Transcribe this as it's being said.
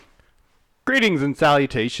Greetings and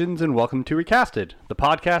salutations, and welcome to Recasted, the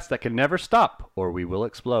podcast that can never stop, or we will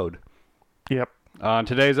explode. Yep. On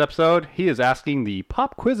today's episode, he is asking the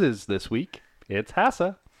pop quizzes this week. It's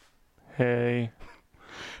Hassa. Hey.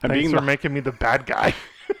 And Thanks for making me the bad guy.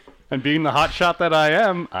 and being the hotshot that I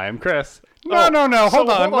am Chris. No, hold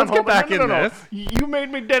on. Let's get back in this. You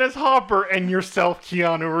made me Dennis Hopper and yourself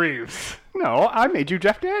Keanu Reeves. No, I made you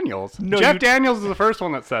Jeff Daniels. No, Jeff Daniels is the first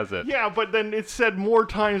one that says it. Yeah, but then it's said more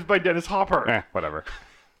times by Dennis Hopper. Whatever.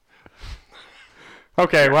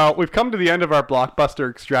 Okay, well, we've come to the end of our blockbuster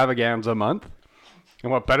extravaganza month.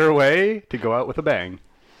 And what better way to go out with a bang?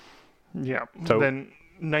 Yeah, then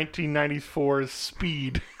 1994's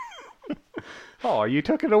Speed. Oh, you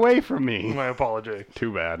took it away from me. My apology.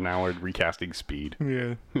 Too bad. Now we're recasting Speed.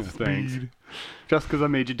 Yeah. Thanks. Speed. Just because I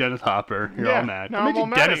made you Dennis Hopper, you're all mad. Now I made I'm all you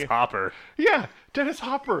mad at Dennis you. Hopper. Yeah, Dennis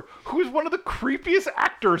Hopper, who is one of the creepiest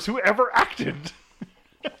actors who ever acted.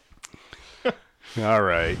 All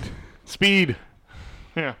right. Speed.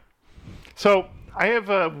 Yeah. So, I have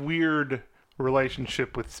a weird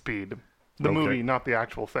relationship with Speed. The Okay. movie, not the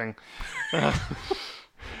actual thing.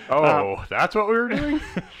 Oh, that's what we were doing?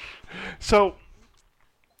 So,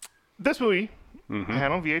 this movie I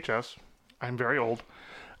had on VHS. I'm very old.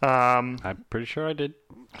 I'm pretty sure I did.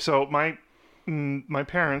 So my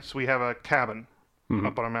parents, we have a cabin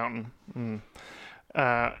up on a mountain.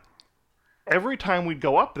 Every time we'd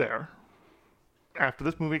go up there, after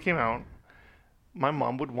this movie came out, my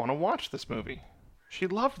mom would want to watch this movie. She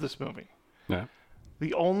loved this movie. Yeah.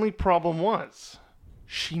 The only problem was,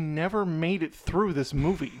 she never made it through this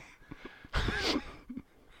movie.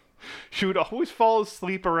 She would always fall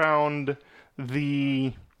asleep around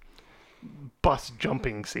the bus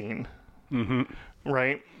jumping scene,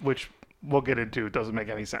 right? Which we'll get into. It doesn't make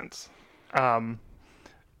any sense.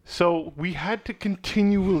 So we had to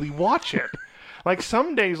continually watch it. Like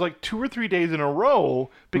some days, like 2 or 3 days in a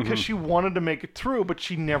row, because she wanted to make it through, but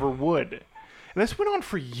she never would. And this went on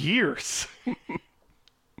for years.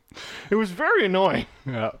 It was very annoying.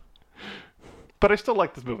 Yeah. But I still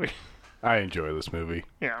like this movie. I enjoy this movie.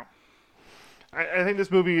 Yeah. I think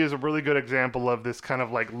this movie is a really good example of this kind of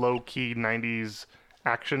like low-key 90s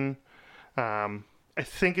action. I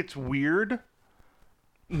think it's weird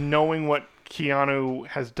knowing what Keanu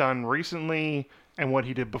has done recently and what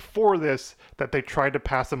he did before this, that they tried to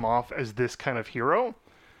pass him off as this kind of hero,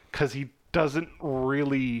 because he doesn't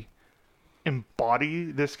really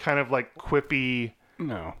embody this kind of like quippy,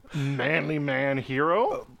 No. manly man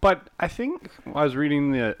hero. But I think I was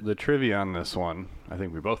reading the trivia on this one. I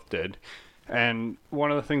think we both did. And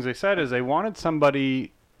one of the things they said is they wanted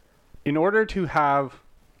somebody, in order to have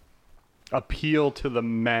appeal to the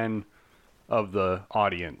men of the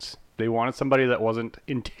audience, they wanted somebody that wasn't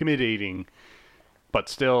intimidating, but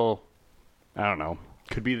still, I don't know,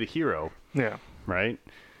 could be the hero, Yeah. right?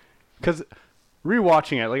 Because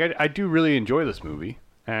rewatching it, like I do really enjoy this movie,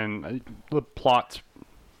 and the plot's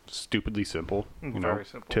stupidly simple, Very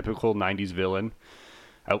simple. typical 90s villain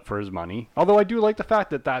out for his money. Although I do like the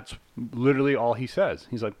fact that that's literally all he says.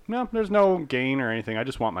 He's like, no, there's no gain or anything. I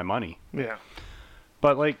just want my money. Yeah.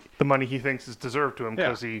 But like, The money he thinks is deserved to him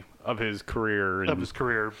yeah, because of his career. of his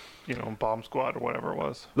career, Bomb Squad or whatever it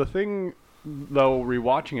was. The thing, though,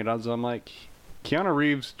 rewatching it, I'm like, Keanu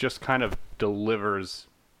Reeves just kind of delivers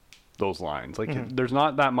those lines. Like, there's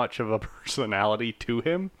not that much of a personality to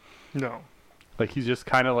him. No. Like, he's just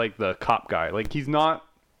kind of like the cop guy. Like, he's not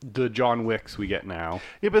the John Wicks we get now.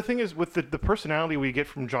 Yeah, but the thing is, with the personality we get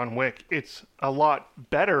from John Wick, it's a lot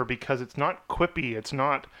better because it's not quippy. It's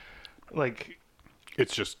not like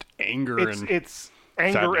It's just anger it's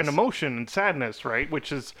anger sadness. and emotion and sadness, right?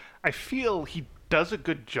 Which is, I feel he does a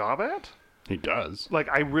good job at. He does. Like,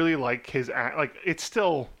 I really like his act. Like, it's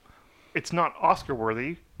not Oscar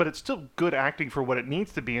worthy, but it's still good acting for what it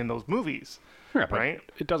needs to be in those movies. Yeah, but right?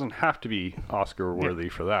 it doesn't have to be Oscar worthy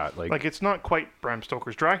for that. Like, it's not quite Bram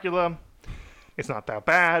Stoker's Dracula. It's not that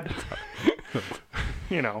bad.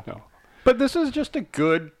 No. But this is just a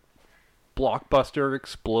good blockbuster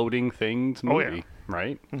exploding things movie, yeah.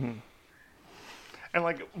 right? And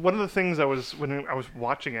like one of the things when I was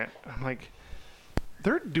watching it, I'm like,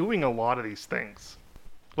 they're doing a lot of these things.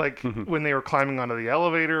 Like when they were climbing onto the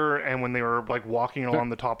elevator, and when they were like walking along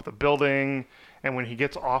the top of the building, and when he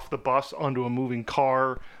gets off the bus onto a moving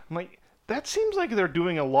car. I'm like, that seems like they're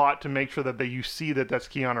doing a lot to make sure that you see that that's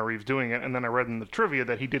Keanu Reeves doing it. And then I read in the trivia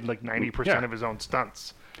that he did like 90% of his own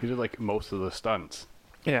stunts. He did like most of the stunts.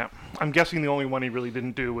 Yeah, I'm guessing the only one he really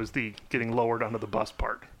didn't do was the getting lowered onto the bus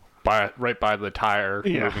part. Right by the tire,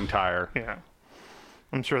 moving tire. Yeah,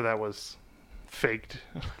 I'm sure that was faked.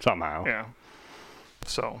 Somehow. Yeah.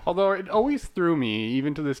 So, Although it always threw me,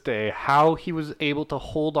 even to this day, how he was able to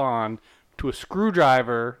hold on to a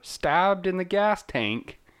screwdriver stabbed in the gas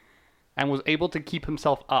tank and was able to keep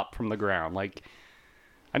himself up from the ground. Like,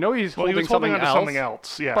 I know he's well, he holding was holding something onto else, something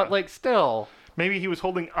else. Yeah, but like still, maybe he was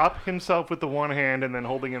holding up himself with the one hand and then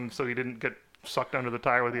holding him so he didn't get sucked under the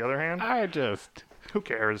tire with the other hand. Who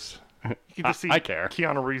cares? You can just see I care.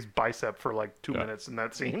 Keanu Reeves' bicep for like 2 minutes in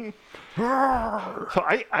that scene. So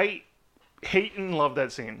I hate and love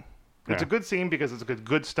that scene. It's Yeah. a good scene because it's a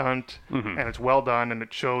good stunt and it's well done and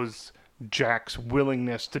it shows Jack's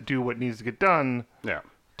willingness to do what needs to get done yeah.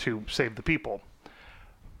 to save the people.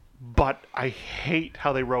 But I hate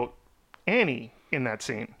how they wrote Annie in that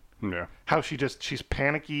scene. Yeah. How she's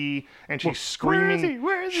panicky and she's Where screaming. is he?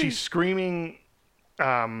 Where is he? She's screaming,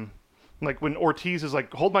 like when Ortiz is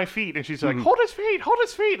like, "Hold my feet," and she's like, "Hold his feet, hold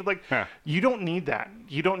his feet." Like, Yeah. you don't need that.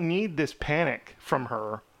 You don't need this panic from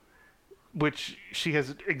her, which she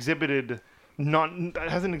has exhibited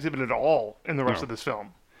hasn't exhibited at all in the rest No. of this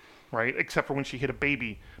film, right? Except for when she hit a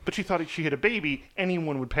baby. But she thought if she hit a baby,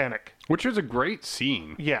 anyone would panic. Which is a great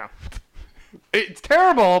scene. Yeah. It's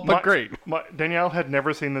terrible, but great. Danielle had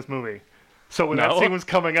never seen this movie. So when that No? scene was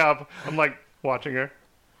coming up, I'm like watching her.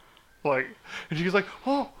 Like, and she's like,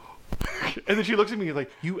 "Oh." And then she looks at me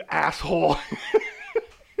like, "You asshole."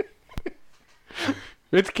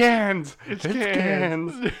 It's cans. It's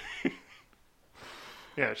cans.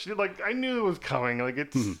 Yeah, she like, I knew it was coming. Like,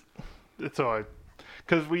 it's all,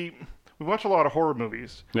 because we watch a lot of horror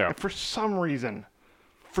movies. Yeah. And for some reason,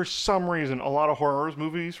 a lot of horror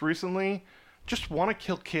movies recently just want to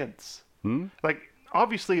kill kids. Like,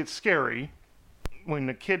 obviously it's scary when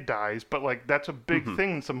a kid dies, but like that's a big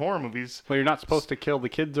thing in some horror movies. Well, you're not supposed to kill the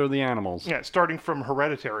kids or the animals. Yeah, starting from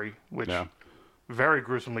Hereditary, which Yeah. very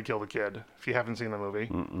gruesomely killed a kid. If you haven't seen the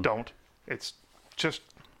movie, don't. It's just,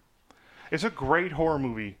 it's a great horror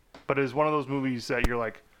movie, but it is one of those movies that you're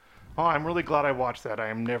like, "Oh, I'm really glad I watched that. I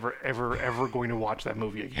am never, ever, ever going to watch that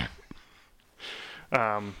movie again."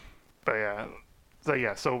 But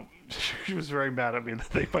yeah, so she was very mad at me that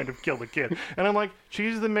they might have killed a kid, and I'm like,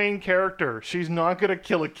 she's the main character. She's not gonna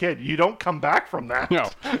kill a kid. You don't come back from that. No.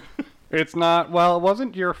 It's not. Well, it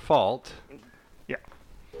wasn't your fault. Yeah.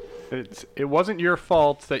 It wasn't your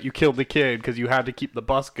fault that you killed the kid because you had to keep the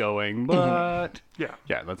bus going. But Yeah.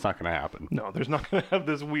 yeah, that's not going to happen. No, there's not gonna have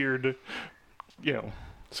this weird, you know.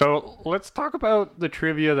 So let's talk about the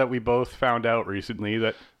trivia that we both found out recently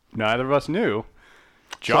that neither of us knew.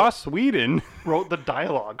 Joss Whedon, Wrote the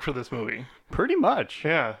dialogue for this movie. pretty much.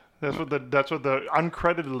 Yeah, that's what the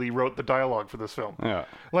uncreditedly wrote the dialogue for this film. Yeah.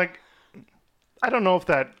 Like, I don't know if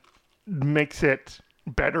that makes it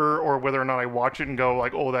better or whether or not I watch it and go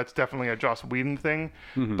like, "Oh, that's definitely a Joss Whedon thing,"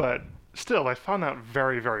 but still, I found that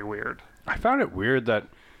very, very weird. I found it weird that,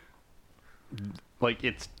 like,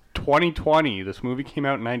 it's 2020. This movie came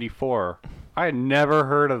out in '94. I had never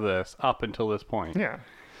heard of this up until this point. Yeah.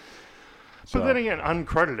 So- But then again,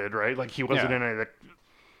 uncredited, right? Like he wasn't Yeah. in any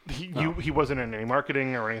he wasn't in any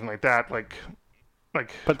marketing or anything like that. Like.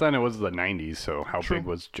 But then it was the '90s, so how True. big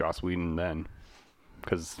was Joss Whedon then?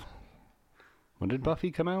 Because when did Buffy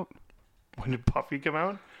come out? When did Buffy come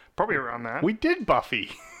out? Probably around that. We did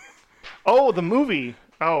Buffy. Oh, the movie.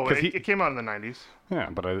 Oh, 'Cause it came out in the 90s. Yeah,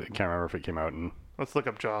 but I can't remember if it came out in Let's look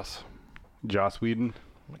up Joss. Joss Whedon.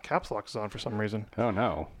 My caps lock is on for some reason. Oh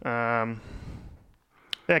no. No,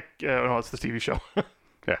 it's the TV show.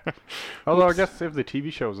 Yeah. Although I guess if the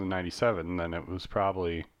TV show was in '97, then it was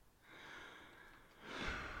probably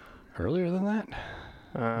earlier than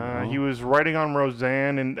that. He was writing on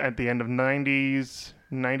Roseanne at the end of 90s.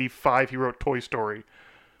 95, he wrote Toy Story.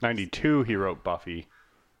 '92, he wrote Buffy.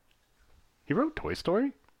 He wrote Toy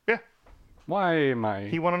Story? Yeah. Why am I?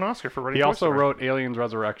 He won an Oscar for writing He Toy also Story. wrote Aliens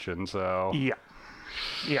Resurrection, so Yeah.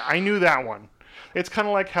 Yeah, I knew that one. It's kind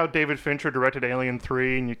of like how David Fincher directed Alien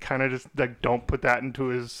 3, and you kind of just like don't put that into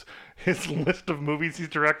his list of movies he's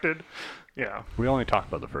directed. Yeah. we only talked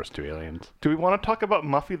about the first two Aliens. Do we want to talk about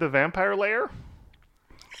Muffy the Vampire Layer?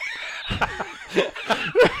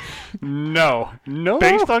 No.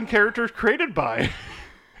 Based on characters created by.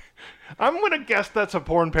 I'm going to guess that's a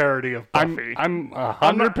porn parody of Buffy. I'm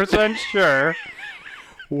 100% sure.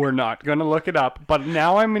 We're not going to look it up, but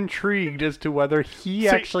now I'm intrigued as to whether he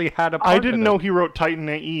actually had a part I in didn't it. know he wrote Titan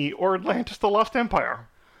AE or Atlantis the Lost Empire.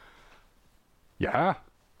 Yeah.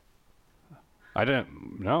 I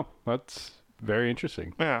didn't know. That's very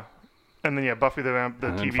interesting. Yeah. And then, Buffy the And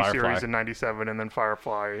then TV Firefly. series in 97, and then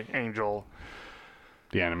Firefly, Angel,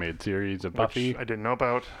 The animated series of which Buffy. I didn't know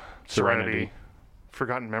about. Serenity.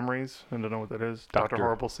 Forgotten Memories. I don't know what that is. Doctor. Dr.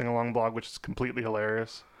 Horrible sing-along blog, which is completely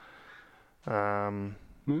hilarious. Yeah.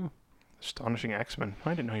 Astonishing X-Men.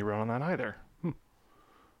 I didn't know he wrote on that either.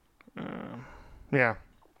 Yeah.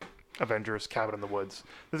 Avengers, Cabin in the Woods.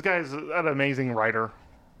 This guy is an amazing writer.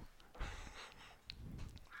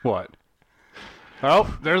 What?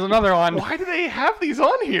 Oh, there's another one. Why do they have these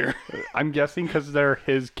on here? I'm guessing because they're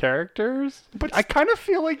his characters. But I kind of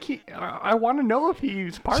feel like I want to know if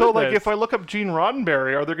he's part so, of this. like, if I look up Gene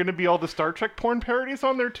Roddenberry, are there going to be all the Star Trek porn parodies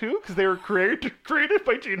on there too? Because they were created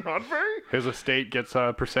by Gene Roddenberry. His estate gets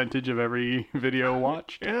a percentage of every video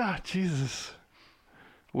watched. Yeah, Jesus.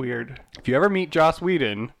 Weird. If you ever meet Joss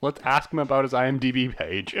Whedon, let's ask him about his IMDb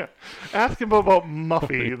page. Yeah. Ask him about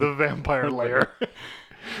Muffy, the vampire lair.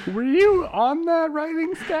 Were you on that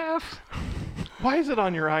writing staff? Why is it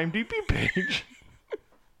on your IMDb page?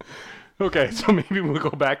 Okay, so maybe we'll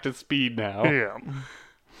go back to Speed now. Yeah.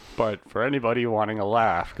 But for anybody wanting a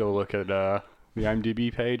laugh, go look at the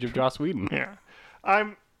IMDb page of Joss Whedon. Yeah.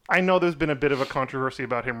 I know there's been a bit of a controversy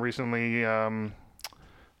about him recently. I'm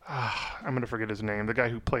going to forget his name. The guy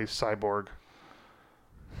who plays Cyborg.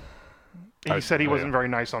 He said he wasn't very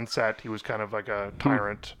nice on set. He was kind of like a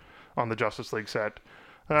tyrant on the Justice League set.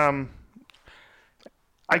 I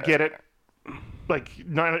get it. Like,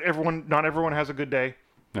 not everyone has a good day.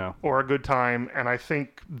 No. Or a good time, and I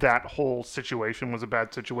think that whole situation was a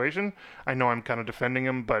bad situation. I know I'm kind of defending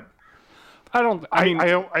him, but I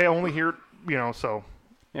only hear, so.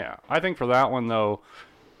 Yeah, I think for that one, though,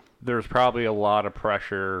 there's probably a lot of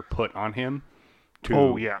pressure put on him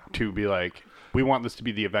to be like, we want this to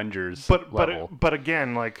be the Avengers level. But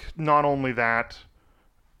again, like, not only that,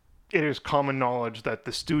 it is common knowledge that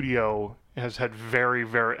the studio was very,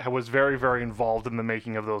 very involved in the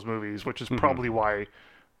making of those movies, which is probably why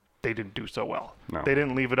they didn't do so well. No. They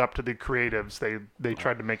didn't leave it up to the creatives. They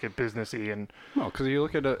tried to make it businessy and. No, because you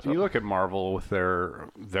look at Marvel with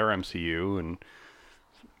their MCU, and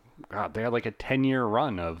God, they had like a 10-year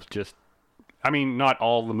run of just. I mean, not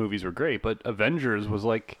all the movies were great, but Avengers was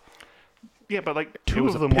like. Yeah, but like two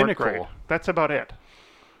of them weren't great. That's about it.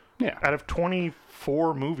 Yeah. Out of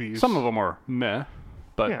 24 movies, some of them were meh,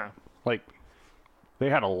 but like. They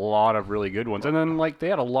had a lot of really good ones. And then, like, they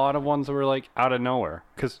had a lot of ones that were, like, out of nowhere.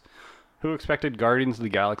 Because who expected Guardians of the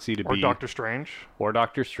Galaxy to be... Or Doctor Strange. Or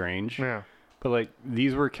Doctor Strange. Yeah. But, like,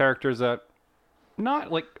 these were characters that...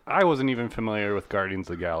 Not, like... I wasn't even familiar with Guardians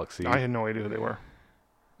of the Galaxy. I had no idea who they were.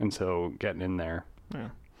 And so, getting in there. Yeah.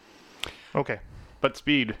 Okay. But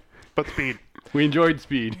Speed. We enjoyed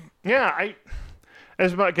Speed. Yeah,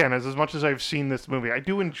 as much as I've seen this movie, I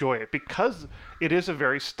do enjoy it because it is a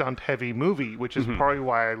very stunt-heavy movie, which is probably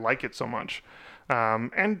why I like it so much.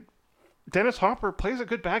 And Dennis Hopper plays a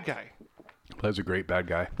good bad guy. Plays a great bad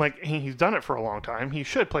guy. Like, he's done it for a long time. He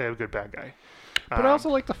should play a good bad guy. But I also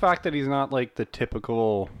like the fact that he's not, like, the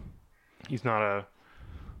typical... He's not a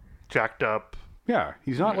jacked up... Yeah,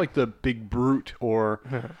 he's not like the big brute or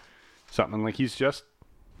something. Like, he's just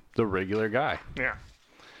the regular guy. Yeah.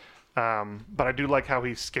 But I do like how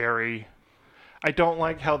he's scary. I don't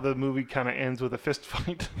like how the movie kind of ends with a fist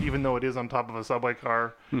fight, even though it is on top of a subway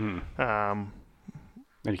car. Mm-hmm. And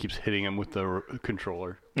he keeps hitting him with the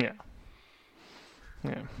controller. Yeah.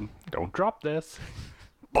 Yeah. Don't drop this.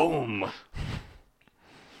 Boom.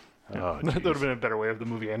 Yeah. That would have been a better way of the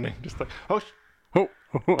movie ending. Just like, oh.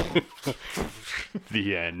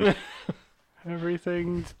 The end.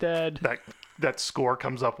 Everything's dead. That score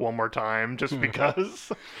comes up one more time just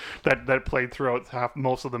because that played throughout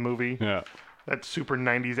most of the movie. Yeah. That super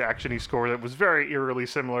 90s actiony score that was very eerily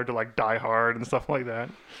similar to like Die Hard and stuff like that.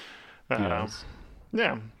 Yes.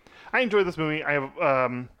 Yeah. I enjoyed this movie.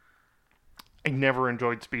 I never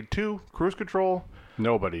enjoyed Speed 2, Cruise Control.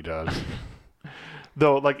 Nobody does.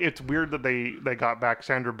 Though, like, it's weird that they got back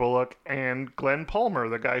Sandra Bullock and Glenn Palmer,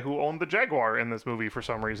 the guy who owned the Jaguar in this movie for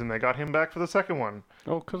some reason. They got him back for the second one.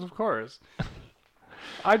 Oh, because of course.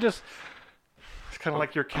 It's kind of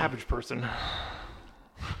like your cabbage person.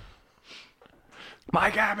 My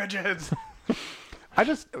cabbages!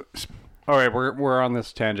 All right, we're on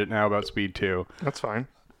this tangent now about Speed 2. That's fine.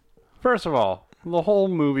 First of all, the whole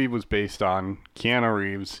movie was based on Keanu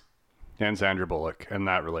Reeves and Sandra Bullock and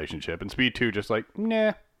that relationship. And Speed 2 just like,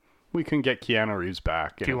 nah, we can get Keanu Reeves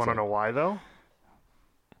back. Do you want to know why, though?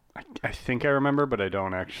 I think I remember, but I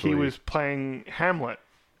don't actually. He was playing Hamlet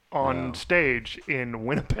on stage in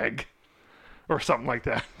Winnipeg or something like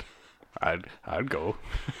that. I'd go.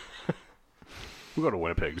 We'll go to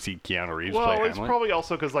Winnipeg to see Keanu Reeves play Hamlet. Well, it's probably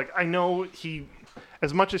also because, like, I know he,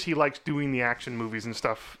 as much as he likes doing the action movies and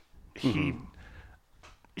stuff, he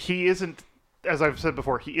isn't, as I've said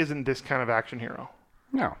before, he isn't this kind of action hero.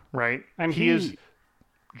 No. Right? And he is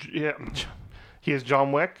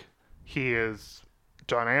John Wick. He is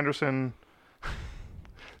John Anderson.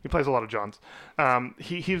 He plays a lot of Johns.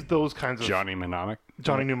 He's those kinds of Johnny Mnemonic.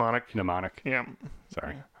 Johnny Mnemonic. Mnemonic. Yeah.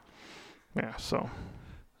 Sorry. Yeah. So.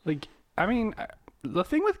 Like, I mean, the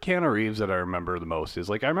thing with Keanu Reeves that I remember the most is,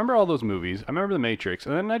 like, I remember all those movies. I remember The Matrix,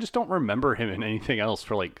 and then I just don't remember him in anything else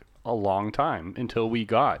for, like, a long time until we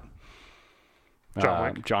got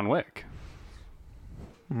John Wick.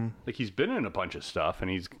 Like, he's been in a bunch of stuff, and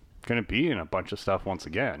he's going to be in a bunch of stuff once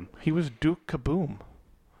again. He was Duke Kaboom.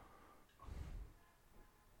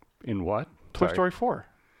 In what? Toy Sorry. Story 4.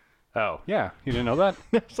 Oh, yeah. You didn't know that?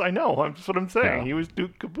 Yes, I know. That's what I'm saying. Yeah. He was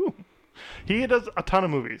Duke Kaboom. He does a ton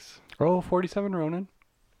of movies. Oh, 47 Ronin.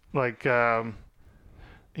 Like,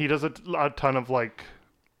 he does a ton of, like,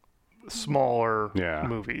 smaller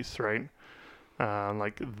movies, right?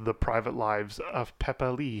 Like The Private Lives of Peppa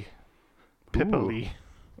Lee. Pippa Ooh. Lee.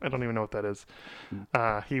 I don't even know what that is.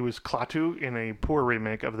 He was Klaatu in a poor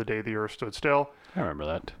remake of The Day the Earth Stood Still. I remember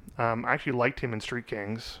that. I actually liked him in Street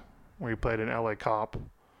Kings, where he played an LA cop.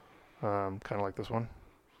 Kind of like this one.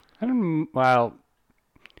 I didn't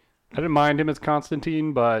mind him as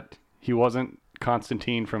Constantine, but he wasn't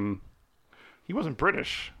Constantine from... He wasn't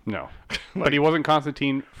British. No. But he wasn't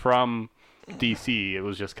Constantine from DC. It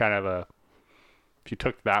was just kind of a... If you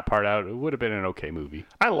took that part out, it would have been an okay movie.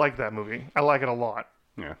 I like that movie. I like it a lot.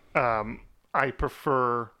 Yeah. I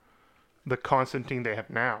prefer the Constantine they have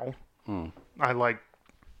now. I like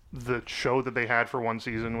the show that they had for one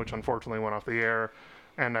season, which unfortunately went off the air.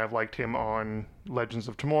 And I've liked him on Legends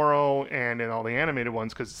of Tomorrow and in all the animated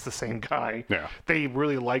ones because it's the same guy. Yeah. They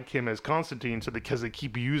really like him as Constantine because they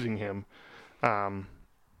keep using him.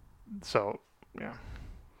 So, yeah.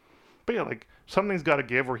 But yeah, like, something's got to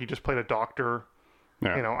give where he just played a doctor.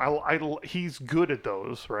 Yeah. You know, he's good at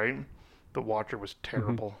those, right? The Watcher was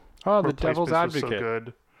terrible. Oh, The Replacements Devil's was Advocate. so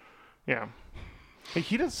good. Yeah. Like,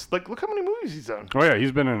 he does, like, look how many movies he's done. Oh, yeah,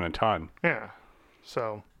 he's been in a ton. Yeah.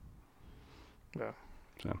 So, yeah.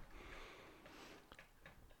 So.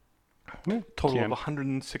 Total Keanu. of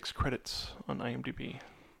 106 credits on IMDb.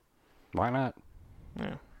 Why not?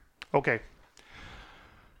 Yeah. Okay.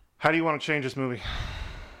 How do you want to change this movie?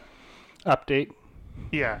 Update.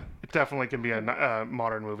 Yeah, it definitely can be a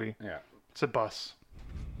modern movie. Yeah. It's a bus.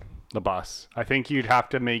 The bus. I think you'd have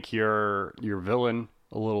to make your villain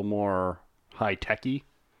a little more high-techy.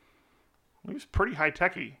 He was pretty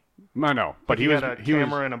high-techy. I know, but he had a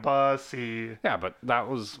camera and a bus. Yeah, but that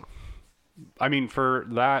was... I mean, for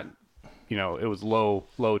that, you know, it was low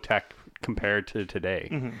tech compared to today.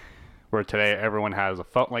 Mm-hmm. Where today everyone has a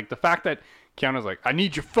phone. Like, the fact that Keanu's like, I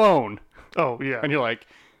need your phone. Oh, yeah. And you're like,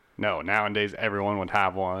 no, nowadays everyone would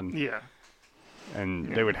have one. Yeah.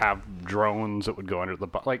 And they would have drones that would go under the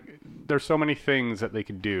bus. Like, there's so many things that they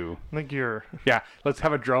could do. I think you're... Yeah, let's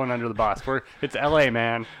have a drone under the bus. It's LA,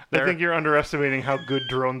 man. I think you're underestimating how good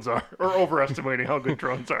drones are. Or overestimating how good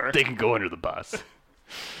drones are. They can go under the bus.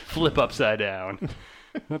 Flip upside down.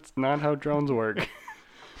 That's not how drones work.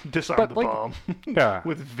 Disarm the like, bomb. Yeah.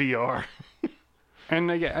 With VR.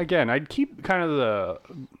 And again, I'd keep kind of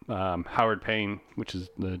the Howard Payne, which is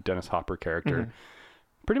the Dennis Hopper character,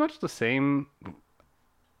 pretty much the same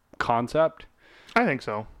concept. I think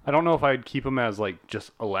so. I don't know if I'd keep him as, like,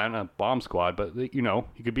 just Atlanta Bomb Squad, but, you know,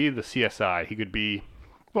 he could be the CSI. He could be...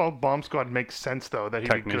 Well, Bomb Squad makes sense, though, that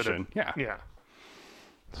he'd be good technician. at... Yeah. Yeah.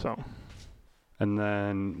 So... And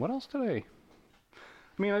then, what else did I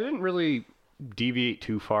mean, I didn't really deviate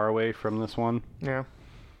too far away from this one. Yeah.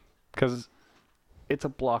 Because it's a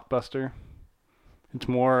blockbuster. It's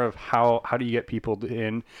more of how do you get people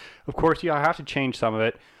in. Of course, I have to change some of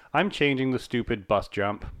it. I'm changing the stupid bus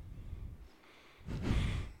jump.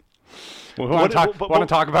 We want to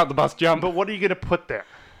talk about the bus jump. But what are you going to put there?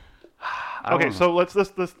 Okay, so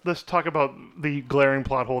let's talk about the glaring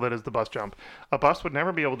plot hole that is the bus jump. A bus would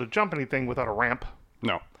never be able to jump anything without a ramp.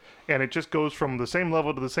 No. And it just goes from the same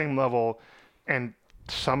level to the same level and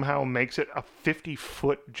somehow makes it a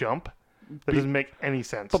 50-foot jump. That doesn't make any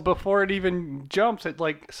sense. But before it even jumps, it,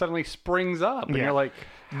 like, suddenly springs up. And you're like,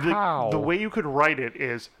 how? The way you could write it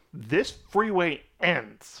is, this freeway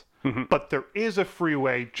ends, but there is a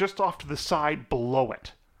freeway just off to the side below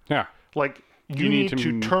it. Yeah. Like... You need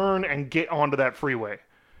to turn and get onto that freeway.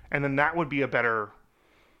 And then that would be a better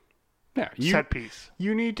set piece.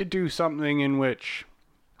 You need to do something in which...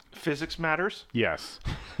 Physics matters? Yes.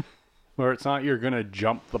 Where it's not you're going to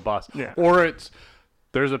jump the bus. Yeah. Or it's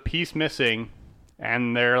there's a piece missing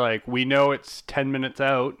and they're like, we know it's 10 minutes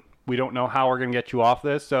out. We don't know how we're going to get you off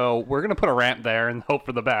this. So we're going to put a ramp there and hope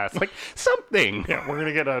for the best. Like, something. Yeah, we're going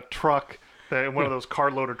to get a truck... one of those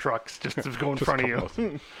car loader trucks just to go in front of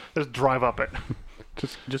you. Just drive up it.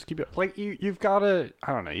 Just keep it. Like, you've got to,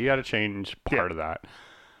 I don't know, you got to change part of that.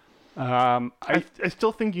 I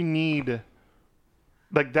still think you need,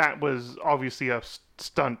 like, that was obviously a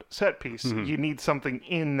stunt set piece. You need something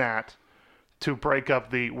in that to break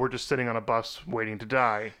up the we're just sitting on a bus waiting to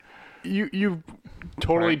die. You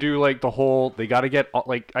totally Right. do, like, the whole, they got to get,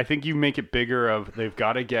 like, I think you make it bigger of they've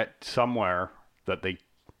got to get somewhere that they,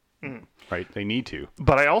 right, they need to.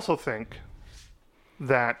 But I also think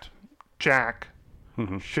that Jack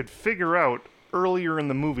should figure out earlier in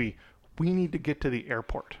the movie, we need to get to the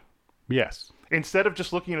airport. Yes. Instead of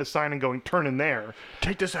just looking at a sign and going, turn in there.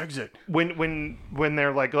 Take this exit. When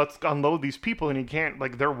they're like, let's unload these people, and you can't,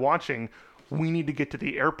 like, they're watching, we need to get to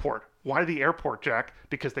the airport. Why the airport, Jack?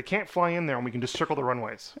 Because they can't fly in there and we can just circle the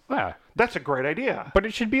runways. Yeah. That's a great idea. But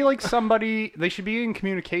it should be like somebody, they should be in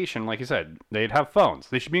communication, like you said. They'd have phones.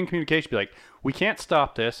 They should be in communication, be like, we can't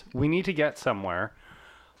stop this. We need to get somewhere.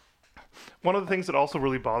 One of the things that also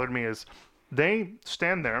really bothered me is they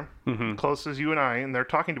stand there, close as you and I, and they're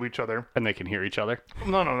talking to each other. And they can hear each other.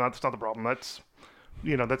 No, that's not the problem. That's,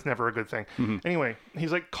 that's never a good thing. Anyway,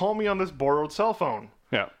 he's like, call me on this borrowed cell phone.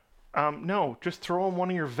 Yeah. No, just throw in one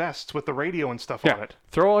of your vests with the radio and stuff on Yeah. it.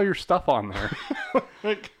 Throw all your stuff on there.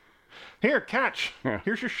 Like, here, catch. Yeah.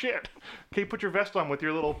 Here's your shit. Okay, put your vest on with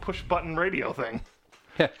your little push button radio thing.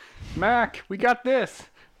 Yeah. Mac, we got this.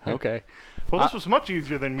 Okay. Well, this was much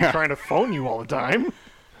easier than me trying to phone you all the time.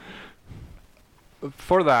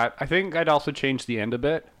 For that, I think I'd also change the end a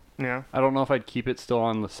bit. Yeah. I don't know if I'd keep it still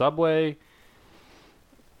on the subway.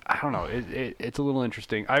 I don't know. It's a little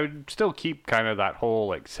interesting. I would still keep kind of that whole,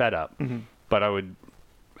 like, setup, but I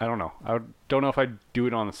don't know. Don't know if I'd do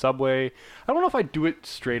it on the subway. I don't know if I'd do it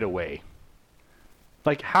straight away.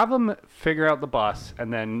 Like, have them figure out the bus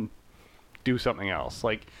and then do something else.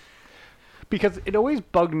 Like, because it always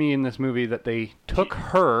bugged me in this movie that they took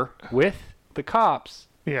her with the cops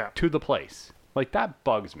Yeah. to the place. Like, that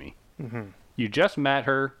bugs me. You just met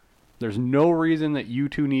her. There's no reason that you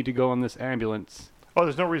two need to go in this ambulance. Oh,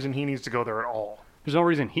 there's no reason he needs to go there at all. There's no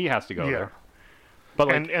reason he has to go Yeah. there. But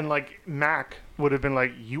like, And like Mac would have been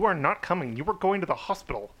like, you are not coming. You were going to the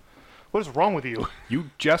hospital. What is wrong with you?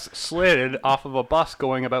 you just slid off of a bus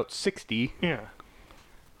going about 60. Yeah.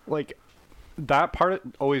 Like, that part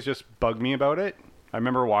always just bugged me about it. I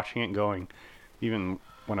remember watching it and going, even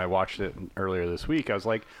when I watched it earlier this week, I was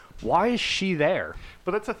like, why is she there?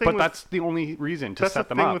 But that's the thing. But with, that's the only reason to that's set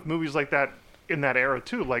the them thing up. with movies like that in that era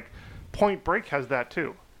too. Like Point Break has that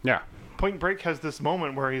too. Yeah. Point Break has this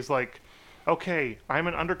moment where he's like, okay, I'm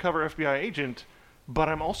an undercover FBI agent, but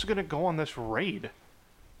I'm also going to go on this raid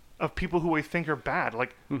of people who I think are bad.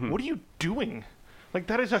 Like, what are you doing? Like,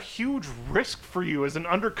 that is a huge risk for you as an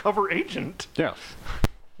undercover agent. Yeah.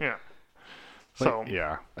 Yeah. Like, So,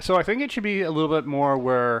 yeah. So I think it should be a little bit more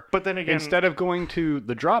where, but then again, instead of going to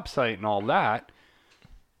the drop site and all that,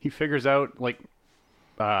 he figures out, like,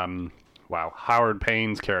 Howard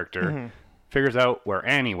Payne's character figures out where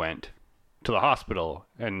Annie went to the hospital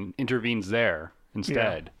and intervenes there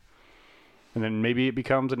instead. And then maybe it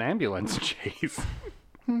becomes an ambulance chase.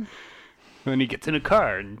 And then he gets in a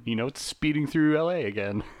car and, it's speeding through LA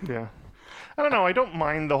again. yeah. I don't know. I don't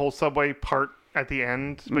mind the whole subway part at the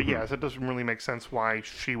end, but yes, it doesn't really make sense why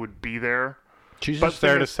she would be there. She's But just the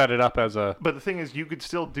there thing to is- set it up as a... But the thing is, you could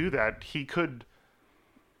still do that. He could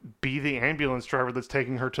be the ambulance driver that's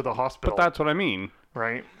taking her to the hospital. But that's what I mean.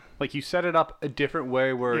 right? Like, you set it up a different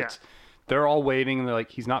way where Yeah. it's... They're all waiting, and they're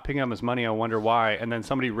like, he's not picking up his money, I wonder why. And then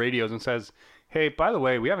somebody radios and says, hey, by the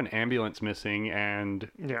way, we have an ambulance missing, and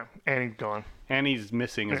Yeah, Annie's gone. Annie's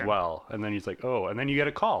missing as Yeah. well. And then he's like, oh, and then you get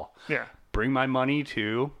a call. Yeah, Bring my money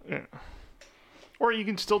to... yeah. Or you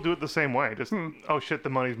can still do it the same way. Just, oh shit, the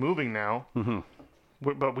money's moving now.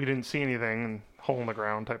 But we didn't see anything, and hole in the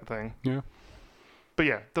ground type of thing. Yeah. But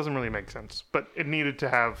yeah, it doesn't really make sense. But it needed to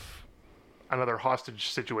have another hostage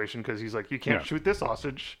situation because he's like, you can't Yeah. shoot this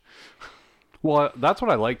hostage. Well, that's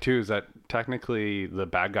what I like, too, is that technically the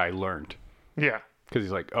bad guy learned. Yeah, Because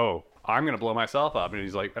he's like, oh, I'm going to blow myself up. And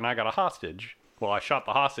he's like, and I got a hostage. Well, I shot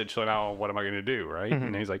the hostage, so now what am I going to do, right?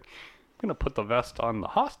 And he's like, I'm going to put the vest on the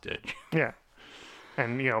hostage. yeah.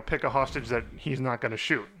 And, pick a hostage that he's not going to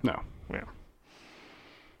shoot. No. Yeah.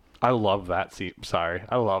 I love that scene. Sorry.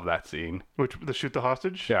 I love that scene. Which, the shoot the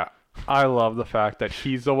hostage? Yeah. I love the fact that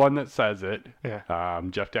he's the one that says it. Yeah.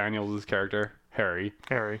 Jeff Daniels' character, Harry,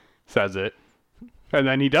 Harry. says it. And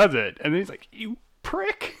then he does it. And then he's like, you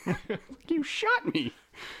prick. You shot me.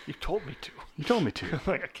 You told me to. You told me to.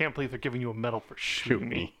 Like, I can't believe they're giving you a medal for Shoot shooting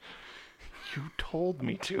me. You told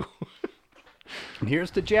me to. And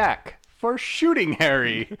here's to Jack for shooting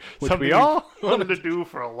Harry. Which Something we all wanted to do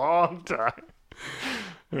for a long time.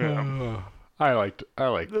 Yeah. I liked.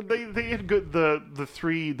 They had good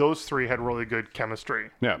those three had really good chemistry.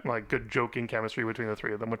 Yeah. Like good joking chemistry between the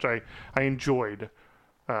three of them, which I enjoyed.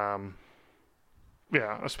 Yeah,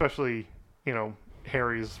 especially,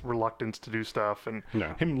 Harry's reluctance to do stuff and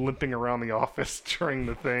Yeah. him limping around the office during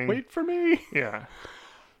the thing. Wait for me. Yeah.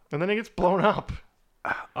 And then he gets blown up.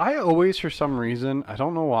 I always, for some reason, I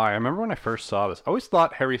don't know why. I remember when I first saw this, I always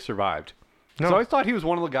thought Harry survived. No. So I always thought he was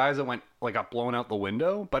one of the guys that got blown out the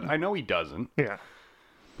window, but I know he doesn't. Yeah.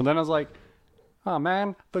 But then I was like, oh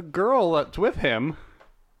man, the girl that's with him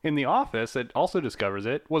in the office that also discovers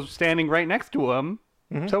it was standing right next to him.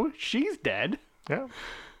 Mm-hmm. So she's dead. Yeah.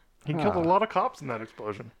 He killed a lot of cops in that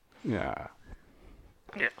explosion. Yeah.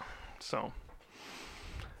 Yeah. So.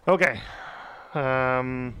 Okay.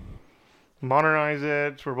 Modernize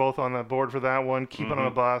it. We're both on the board for that one. Keep it on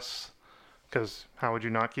a bus. Because how would you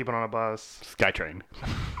not keep it on a bus? Skytrain.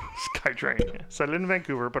 Skytrain. Set it in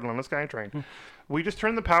Vancouver, put it on a Skytrain. We just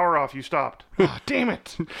turned the power off. You stopped. Oh, damn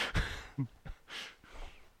it.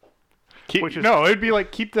 No, it'd be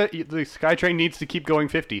like the Skytrain needs to keep going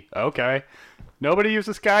 50. Okay. Nobody use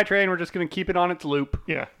the Skytrain. We're just going to keep it on its loop.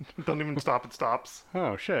 Yeah. Don't even stop. It stops.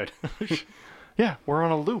 Oh, shit. Yeah, we're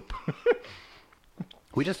on a loop.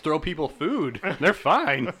 We just throw people food. They're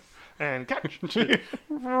fine. And catch. They've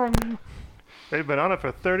been on it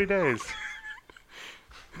for 30 days.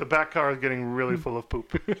 The back car is getting really full of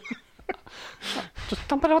poop. Just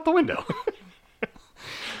dump it out the window.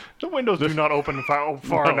 The windows do not open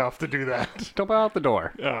far enough to do that. Dump it out the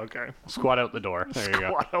door. Oh, okay. Squat out the door. There you go.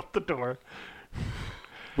 Squat out the door.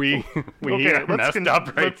 We Okay, messed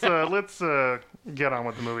up right now. let's get on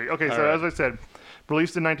with the movie. Okay, so right. as I said,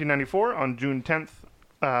 released in 1994 on June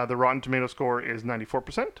 10th. The Rotten Tomato score is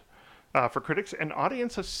 94% for critics, and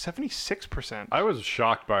audience of 76%. I was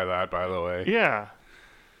shocked by that, by the way. Yeah,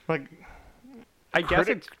 like I guess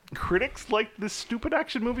it's. critics liked this stupid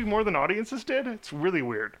action movie more than audiences did. It's really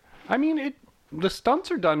weird. I mean, the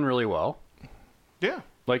stunts are done really well. Yeah,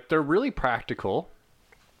 Like, they're really practical.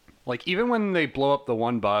 Like, even when they blow up the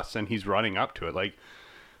one bus and he's running up to it, like,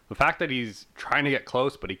 the fact that he's trying to get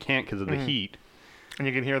close, but he can't because of the heat. and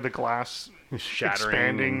you can hear the glass Shattering.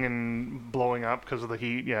 expanding and blowing up because of the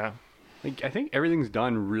heat. Yeah, Like, I think everything's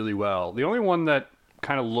done really well. The only one that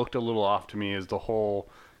kind of looked a little off to me is the whole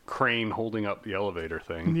crane holding up the elevator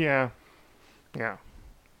thing. yeah.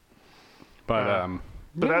 But,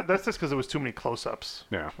 But that's just because there was too many close-ups.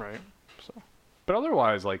 yeah. Right. So But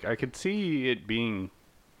otherwise, like, I could see it being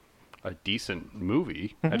a decent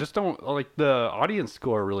movie. I just don't, like, the audience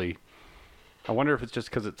score really. I wonder if it's just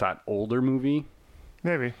because it's that older movie.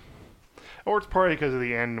 maybe, or it's probably because of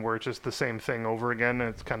the end where it's just the same thing over again and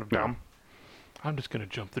it's kind of dumb. I'm just gonna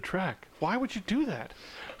jump the track. Why would you do that?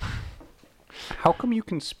 How come you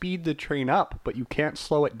can speed the train up, but you can't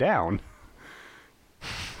slow it down?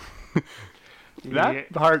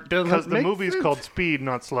 That part doesn't Because the make movie's sense. called Speed,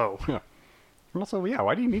 not Slow. Yeah. Also, yeah,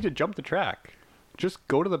 why do you need to jump the track? Just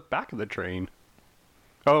go to the back of the train.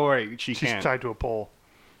 Oh, right, She's can't, tied to a pole.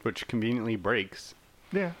 which conveniently breaks.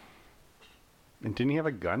 Yeah. And didn't he have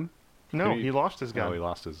a gun? No, Did he- he lost his gun. No, he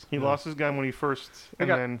lost his. He lost his gun when he first, They and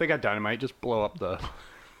got, then they got dynamite. Just blow up the.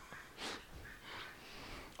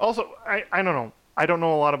 also I don't know. I don't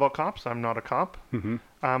know a lot about cops. I'm not a cop.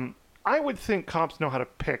 Mm-hmm. I would think cops know how to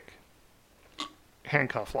pick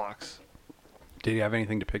handcuff locks. Did he have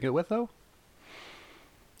anything to pick it with though?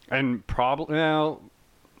 And probably, well,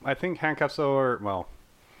 I think handcuffs are, well,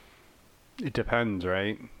 it depends,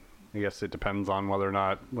 right? I guess it depends on whether or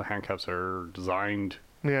not the handcuffs are designed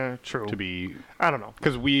Yeah, true. to be, I don't know.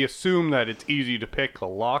 because we assume that it's easy to pick a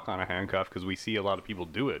lock on a handcuff because we see a lot of people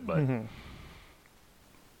do it, but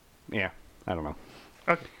yeah, I don't know.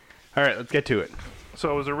 Okay. All right, let's get to it.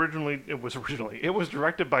 So it was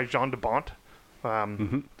directed by Jean de Bont,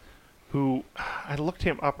 who I looked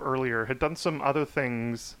him up earlier. Had done some other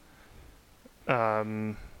things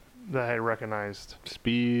that I recognized.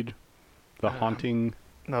 Speed, The Haunting,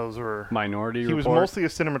 Those were Minority he Report. was mostly a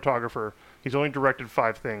cinematographer. He's only directed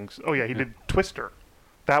 5 things. Oh yeah, he did Twister.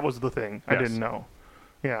 That was the thing I Yes. didn't know.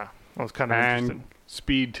 Yeah, I was kind of and interested.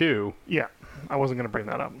 Speed 2. Yeah, I wasn't going to bring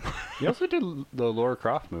that up. He also did the Laura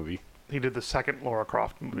Croft movie, He did the second Laura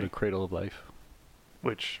Croft The movie, Cradle of Life.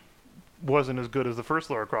 which wasn't as good as the first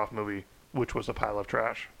Laura Croft movie, which was a pile of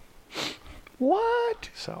trash. What?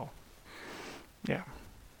 So, yeah.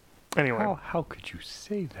 Anyway, How could you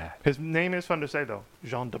say that? his name is fun to say though,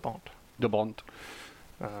 Jean de Bont. De Bont.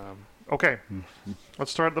 Okay,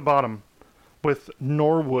 let's start at the bottom with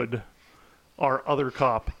Norwood, our other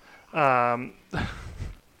cop. The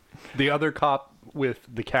other cop with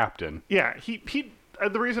the captain. Yeah, he.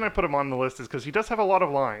 The reason I put him on the list is because he does have a lot of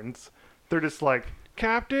lines, They're just like,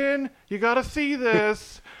 Captain, you gotta see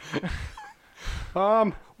this.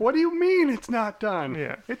 What do you mean it's not done?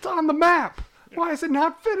 Yeah. It's on the map. Why is it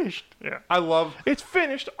not finished? Yeah. It's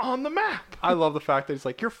finished on the map. I love the fact that it's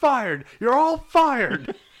like, you're fired. You're all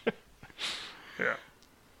fired. Yeah.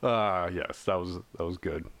 Yes, that was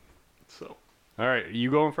good. So All right, you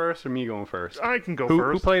going first or me going first? I can go Who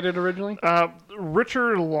first. played it originally?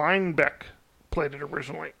 Richard Linebeck played it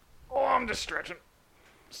originally. Oh, I'm just stretching.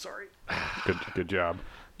 Sorry. Good job.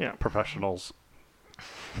 Yeah. Professionals.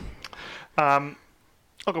 I'll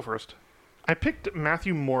go first. I picked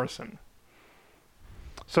Matthew Morrison.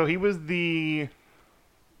 So he was the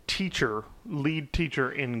lead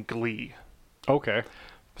teacher in Glee. Okay.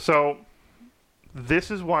 So this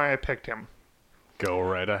is why I picked him. Go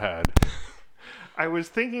right ahead. I was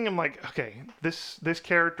thinking, I'm like, okay, this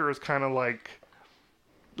character is kind of like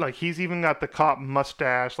he's even got the cop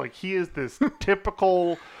mustache. Like he is this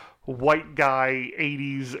typical white guy, late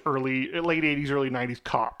 80s, early 90s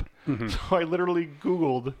cop. Mm-hmm. So I literally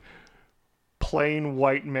Googled plain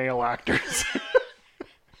white male actors.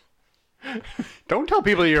 Don't tell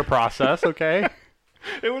people your process, okay?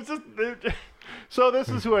 It was just so this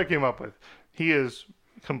is who I came up with. He is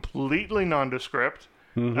completely nondescript.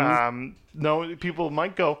 Mm-hmm. No, people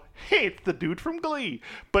might go, hey, it's the dude from Glee.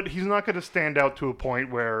 But he's not going to stand out to a point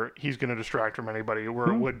where he's going to distract from anybody, where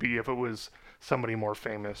it would be if it was somebody more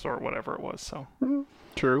famous or whatever it was. So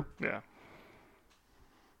True. Yeah.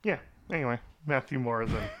 Yeah. Anyway, Matthew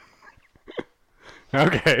Morrison.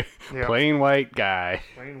 Okay. Yep. Plain white guy.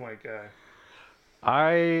 Plain white guy.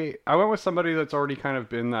 I went with somebody that's already kind of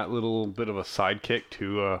been that little bit of a sidekick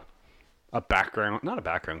to a background, not a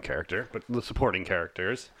background character, but the supporting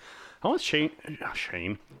characters. I went with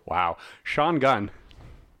Shane. Wow. Sean Gunn.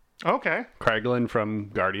 Okay. Kraglin from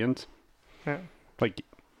Guardians. Yeah. Like,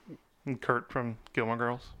 And Kurt from Gilmore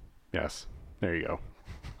Girls. yes. There you go.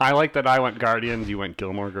 I like that I went Guardians, you went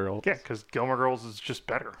Gilmore Girls. Yeah, because Gilmore Girls is just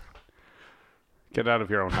better. Get out of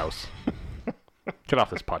your own house. Get off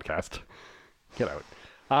this podcast. Get out.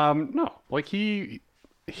 No, like he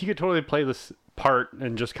could totally play this part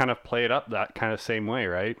and just kind of play it up that kind of same way,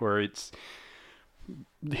 right? Where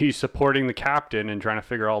he's supporting the captain and trying to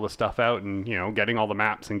figure all the stuff out and, getting all the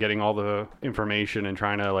maps and getting all the information and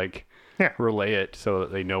trying to relay it so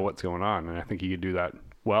that they know what's going on. And I think he could do that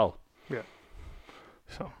well. Yeah.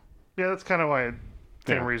 So, yeah, that's kind of why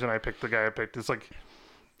same reason I picked the guy I picked. It's like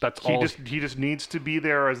he just needs to be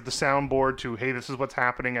there as the soundboard to, hey, this is what's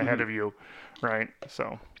happening ahead of you, right?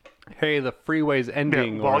 So, hey, the freeway's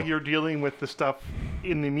ending. While you're dealing with the stuff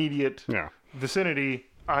in the immediate Yeah. vicinity,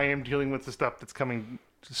 I am dealing with the stuff that's coming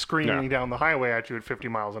screaming down the highway at you at 50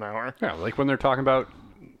 miles an hour. Yeah, like when they're talking about,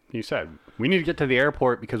 you said, we need to get to the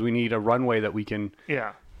airport because we need a runway that we can...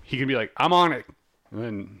 Yeah. He can be like, I'm on it. And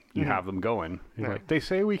then you have them going. He's like, they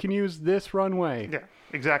say we can use this runway. Yeah,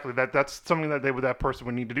 exactly. That's something that person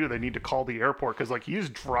would need to do. They need to call the airport because, he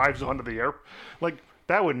just drives onto the air.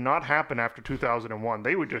 That would not happen after 2001.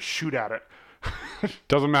 They would just shoot at it.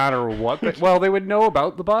 Doesn't matter what. They would know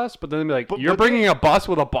about the bus, but then they'd be like, you're bringing a bus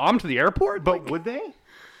with a bomb to the airport? But would they?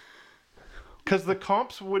 Because the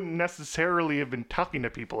cops wouldn't necessarily have been talking to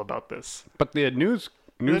people about this. But the news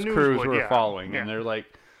crews would, were following, and they're like...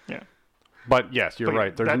 Yeah. But yes, you're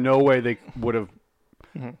right. There's no way they would have...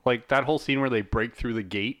 Like, that whole scene where they break through the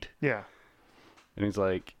gate. Yeah. And he's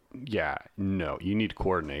like, yeah, no, you need to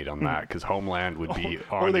coordinate on that, because Homeland would be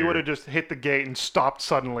on Or they would have just hit the gate and stopped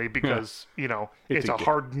suddenly because, it's a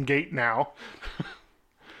hardened gate now.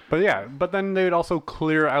 But then they would also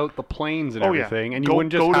clear out the planes and everything, and you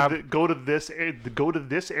wouldn't just go to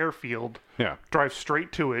this airfield, drive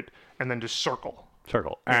straight to it, and then just circle.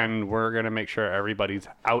 And we're gonna make sure everybody's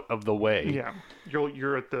out of the way. Yeah,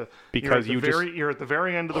 you're at the you're at the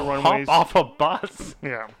very end of the runways. Hop off a bus.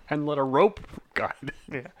 Yeah, and let a rope guide.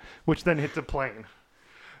 Yeah, which then hits a plane.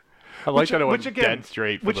 I like that it went dead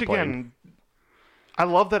straight for the plane. Again, I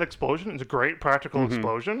love that explosion. It's a great practical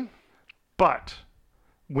explosion, but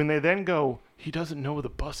when they then go, he doesn't know the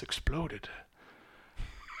bus exploded.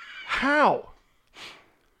 How?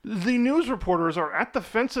 The news reporters are at the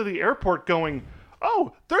fence of the airport going,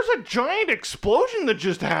 oh, there's a giant explosion that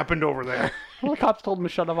just happened over there. Well, the cops told him to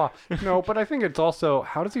shut it off. No, but I think it's also,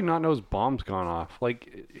 how does he not know his bomb's gone off?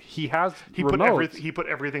 Like, he put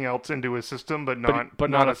everything else into his system, but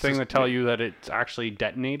not a thing to tell you that it's actually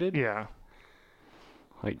detonated. Yeah.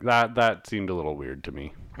 Like, that seemed a little weird to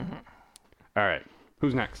me. Mm-hmm. All right.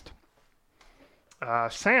 Who's next?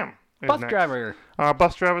 Sam. Bus driver.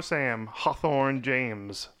 Bus driver Sam. Hawthorne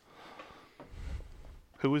James.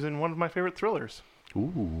 Who was in one of my favorite thrillers.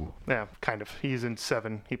 Ooh. Yeah, kind of. He's in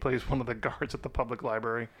 7. He plays one of the guards at the public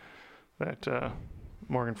library. that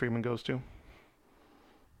Morgan Freeman goes to.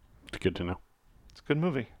 It's good to know. It's a good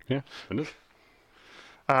movie. Yeah, it is.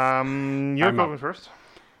 You're going first.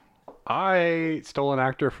 I stole an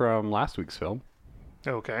actor from last week's film.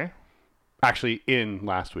 Okay. Actually, in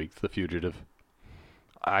last week's The Fugitive.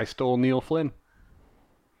 I stole Neil Flynn.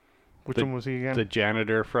 Which one was he again? The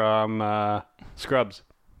janitor from Scrubs.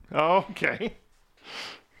 Oh, okay.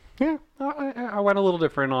 Yeah, I went a little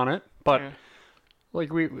different on it, but Yeah.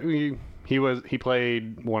 like he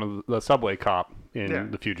played one of the subway cop in Yeah.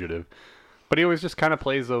 The Fugitive, but he always just kind of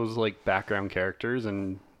plays those like background characters,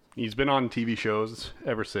 and he's been on TV shows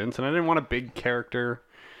ever since. And I didn't want a big character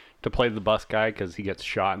to play the bus guy because he gets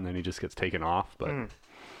shot and then he just gets taken off. But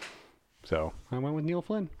so I went with Neil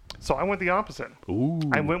Flynn. So I went the opposite. Ooh,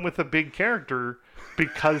 I went with a big character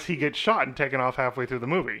because he gets shot and taken off halfway through the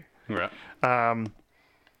movie. right.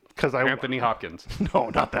 Because Anthony Hopkins. No,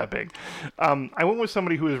 not that big. I went with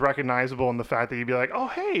somebody who is recognizable in the fact that you'd be like, oh,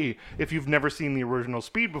 hey, if you've never seen the original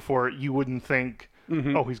Speed before, you wouldn't think,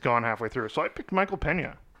 oh, he's gone halfway through. So I picked Michael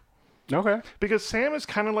Pena. Okay. Because Sam is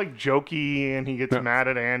kind of like jokey and he gets mad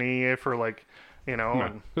at Annie for like, you know. No,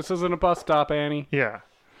 And, this isn't a bus stop, Annie. yeah.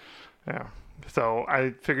 Yeah. So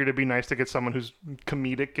I figured it'd be nice to get someone who's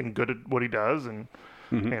comedic and good at what he does. And,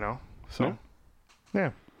 you know, so,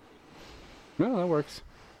 yeah. No, that works.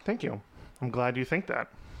 Thank you. I'm glad you think that.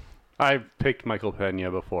 I've picked Michael Pena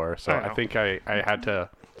before, so I I know. think I had to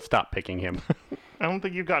stop picking him. I don't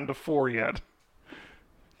think you've gotten to 4 yet.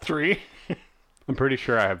 3? I'm pretty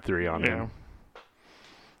sure I have 3 on Yeah. him.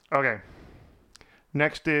 Okay.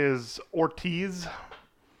 Next is Ortiz,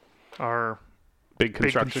 our Big big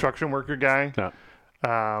construction. construction worker guy.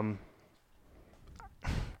 Yeah.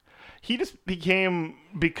 He just became,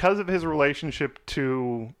 because of his relationship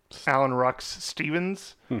to Alan Rux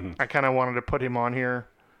Stevens, I kind of wanted to put him on here.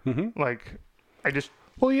 Like, I just,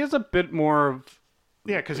 Well, he is a bit more of.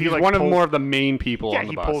 yeah, because he He's like one of pulls- more of the main people yeah, on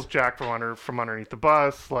the he bus. pulls Jack from underneath the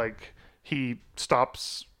bus. Like, he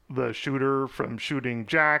stops the shooter from shooting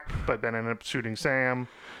Jack, but then ended up shooting Sam.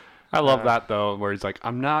 I love that though, where he's like,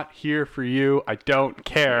 "I'm not here for you. I don't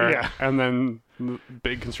care." Yeah. And then the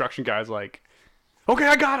big construction guy's like, "Okay,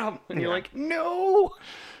 I got him," and you're Yeah. like, "No."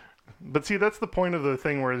 But see, that's the point of the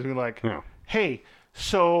thing where you're like, Yeah. hey,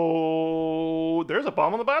 so there's a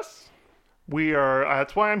bomb on the bus. We are.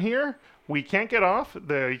 That's why I'm here. We can't get off.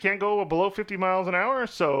 You can't go below 50 miles an hour.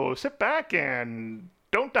 So sit back and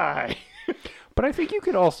don't die. But I think you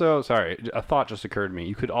could also, sorry, a thought just occurred to me.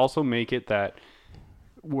 You could also make it that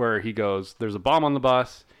where he goes, there's a bomb on the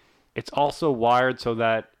bus. It's also wired so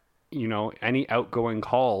that, you know, any outgoing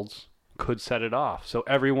calls could set it off. So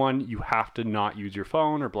everyone, you have to not use your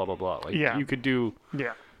phone or blah, blah, blah. Like, Yeah. you could do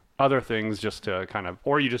Yeah. other things just to kind of,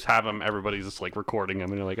 or you just have them, everybody's just like recording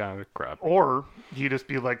them and you're like, oh, crap. Or you just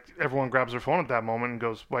be like, everyone grabs their phone at that moment and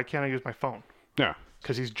goes, why can't I use my phone? Yeah.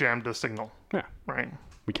 Because he's jammed the signal, Yeah. right?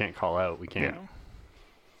 We can't call out. We can't. Yeah.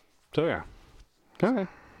 So, yeah. Okay.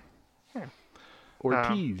 Yeah.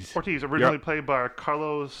 Ortiz. Ortiz, originally played by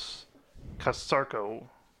Carlos Carrasco.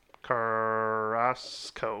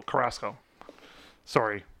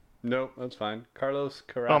 Sorry. No, that's fine. Carlos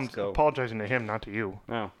I'm Carrasco. apologizing to him, not to you.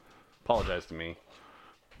 Oh, apologize to me.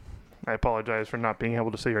 I apologize for not being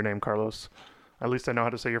able to say your name, Carlos. At least I know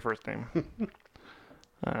how to say your first name.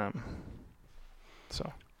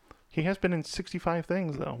 So, he has been in 65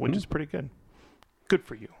 things, though, which is pretty good. Good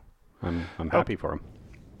for you. I'm happy for him.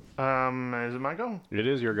 Is it my go? It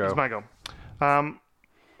is your go. It's my go.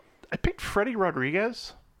 I picked Freddie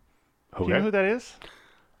Rodriguez. Do you know who that is?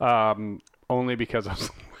 Only because I was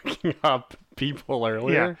looking up people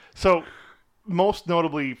earlier. Yeah. So, most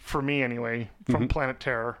notably for me, anyway, from Planet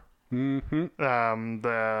Terror. Mm-hmm.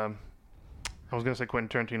 I was gonna say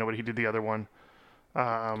Quentin Tarantino, but he did the other one.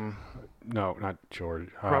 No, not George.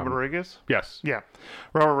 Robert Rodriguez. Yes. Yeah,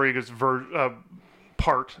 Robert Rodriguez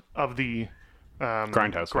part of the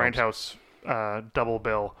Grindhouse double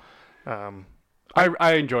bill.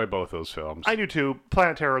 I enjoy both those films. I do too.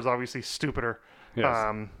 Planet Terror is obviously stupider.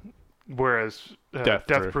 Yes. Whereas Death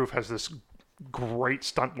Death Proof. Proof has this great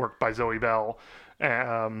stunt work by Zoe Bell,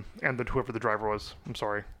 and whoever the driver was. I'm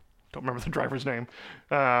sorry, don't remember the driver's name.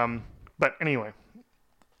 But anyway,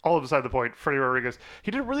 all beside the point. Freddie Rodriguez,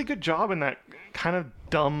 he did a really good job in that kind of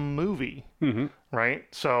dumb movie, right?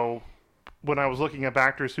 So when I was looking up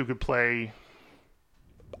actors who could play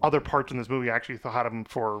other parts in this movie, I actually thought of him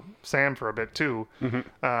for Sam for a bit too.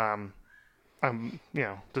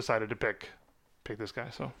 Decided to pick this guy.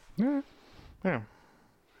 So Yeah.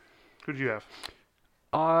 Who'd you have?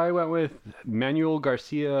 I went with Manuel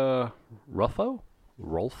Garcia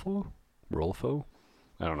Rolfo.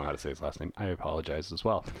 I don't know how to say his last name. I apologize as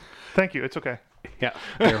well. Thank you. It's okay. Yeah,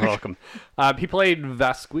 you're welcome. He played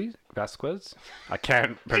Vasquez. I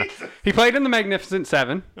can't pronounce. He played in The Magnificent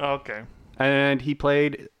Seven, Okay. and he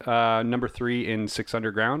played number 3 in Six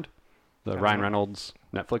Underground, the Ryan Reynolds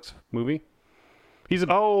Netflix movie. He's a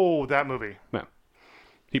Oh, that movie. no.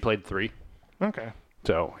 He played 3, Okay.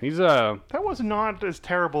 so he's a. That was not as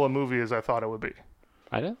terrible a movie as I thought it would be.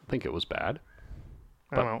 I didn't think it was bad.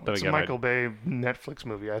 I don't know. But It's again, a Michael Bay Netflix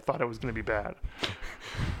movie. I thought it was going to be bad.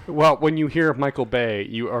 Well, when you hear of Michael Bay,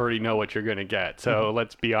 you already know what you're gonna get. So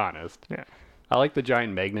let's be honest. Yeah. I like the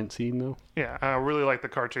giant magnet scene though. Yeah, I really like the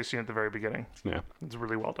car chase scene at the very beginning. Yeah. It's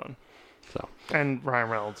really well done. So And Ryan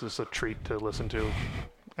Reynolds is a treat to listen to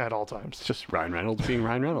at all times. it's just Ryan Reynolds being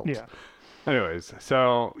Ryan Reynolds. Yeah. Anyways,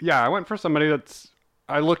 so yeah, I went for somebody that's.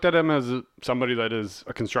 I looked at him as somebody that is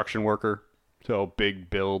a construction worker, so big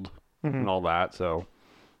build and all that. So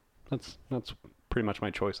that's pretty much my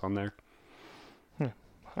choice on there.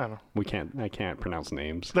 I don't know. I can't pronounce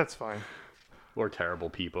names That's fine. or terrible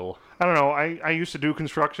people. I don't know. I used to do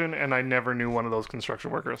construction, and I never knew one of those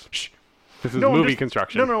construction workers. This is No, movie just-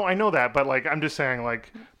 construction. No, I know that, but like I'm just saying,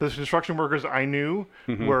 like the construction workers I knew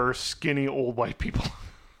were skinny old white people,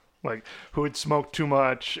 like who had smoked too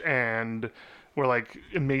much and were like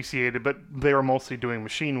emaciated, but they were mostly doing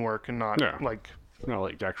machine work and not Yeah. like Not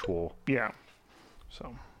like actual. yeah.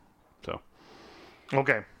 So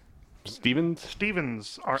okay,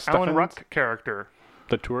 Stevens, our Alan Steffens? Ruck character,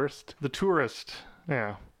 The tourist, the tourist,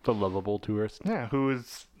 yeah, the lovable tourist. who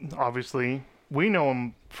is obviously we know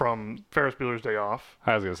him from Ferris Bueller's Day Off.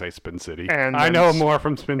 I was gonna say Spin City, And I then know more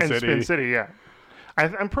from Spin And City. Spin City, yeah.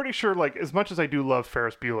 I'm pretty sure, like, as much as I do love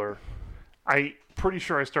Ferris Bueller, I pretty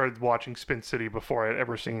sure I started watching Spin City before I'd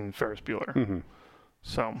ever seen Ferris Bueller.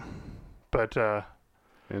 So, but,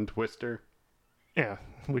 And Twister. yeah,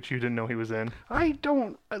 which you didn't know he was in. I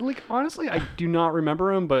don't like honestly. I do not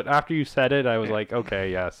remember him, but after you said it, I was like, okay,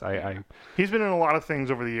 yes, I He's been in a lot of things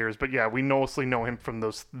over the years, but yeah, we mostly know him from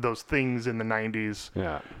those things in the 90s.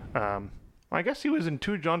 yeah, I guess he was in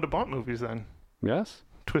 2 John DeBont movies then, yes,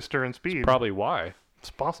 Twister and Speed. probably why. It's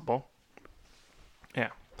possible. Yeah.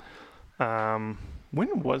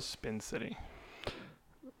 When was Spin City?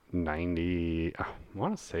 90. I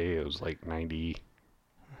want to say it was like 90.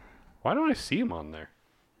 Why don't I see him on there?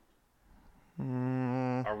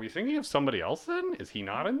 Are we thinking of somebody else then? Is he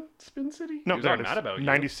not in Spin City? No, he was there on it is. Mad About You.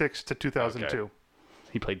 96 to 2002. Okay.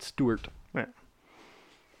 He played Stuart. Yeah.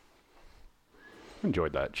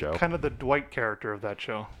 Enjoyed that show. Kind of the Dwight character of that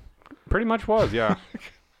show. Pretty much was, yeah.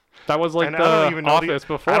 That was like And I don't the even know Office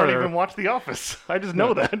before. I don't even watch The Office. I just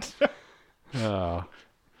know that.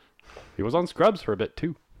 He was on Scrubs for a bit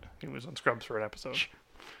too. He was on Scrubs for an episode.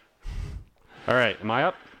 All right, am I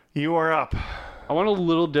up? You are up. I went a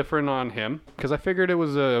little different on him because I figured it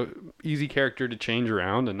was a easy character to change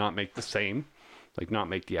around and not make the same, like not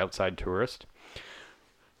make the outside tourist.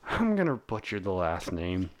 I'm gonna butcher the last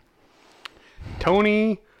name.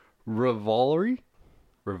 Tony Revolori.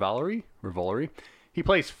 He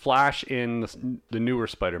plays Flash in the newer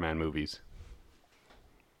Spider-Man movies.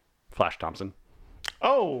 Flash Thompson,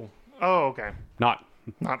 Oh, okay. not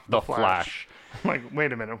Not the the Flash. I'm like,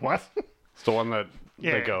 wait a minute, what? It's the one that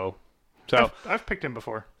Yeah. they go. So I've picked him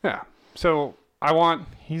before. yeah. So I want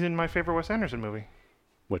He's in my favorite Wes Anderson movie,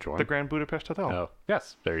 which one? The Grand Budapest Hotel. Oh,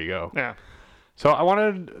 yes. There you go. Yeah. So I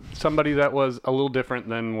wanted somebody that was a little different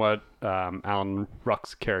than what Alan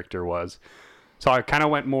Ruck's character was. So I kind of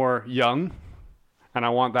went more young, and I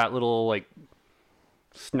want that little like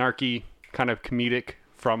snarky kind of comedic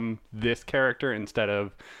from this character instead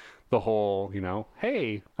of the whole,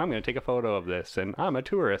 hey, I'm going to take a photo of this, and I'm a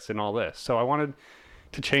tourist and all this. So I wanted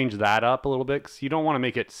to change that up a little bit because you don't want to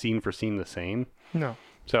make it scene for scene the same. No.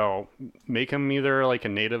 So make him either like a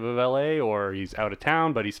native of LA or he's out of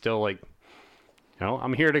town, but he's still like,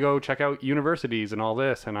 I'm here to go check out universities and all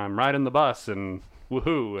this, and I'm riding the bus and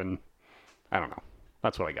woohoo, and I don't know.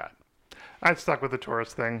 That's what I got. I stuck with the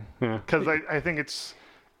tourist thing Yeah. because I think it's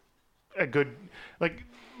a good, like,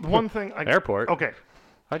 one thing. Airport. Okay.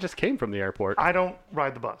 I just came from the airport. I don't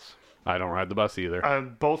ride the bus. I don't ride the bus either.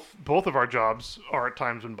 Both of our jobs are at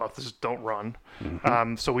times when buses don't run,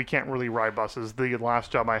 so we can't really ride buses. The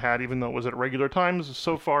last job I had, even though it was at regular times, was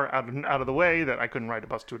so far out of the way that I couldn't ride a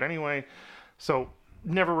bus to it anyway. So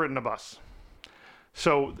never ridden a bus.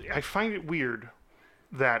 So I find it weird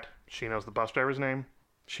that she knows the bus driver's name,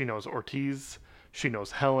 she knows Ortiz, she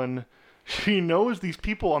knows Helen, she knows these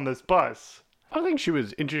people on this bus. I think she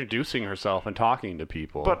was introducing herself and talking to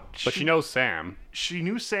people. But she she- knows Sam. She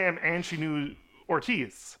knew Sam and she knew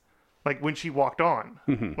Ortiz, like when she walked on,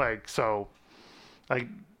 like so, like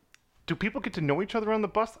do people get to know each other on the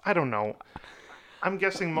bus? I don't know. I'm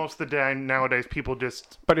guessing most of the day nowadays people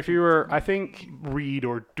just But if you were, I think read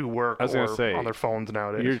or do work I was or gonna say, on their phones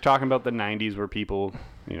nowadays. you're talking about the 90s where people,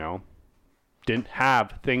 didn't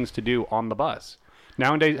have things to do on the bus.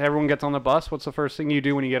 Nowadays, everyone gets on the bus. What's the first thing you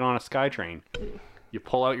do when you get on a SkyTrain? You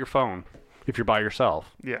pull out your phone if you're by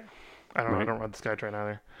yourself. Yeah. I don't know. I Right. don't ride the SkyTrain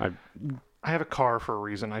either. I have a car for a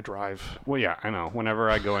reason. I drive. Well, yeah, I know. Whenever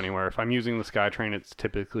I go anywhere, if I'm using the SkyTrain, it's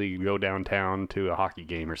typically go downtown to a hockey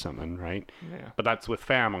game or something, right? Yeah. But that's with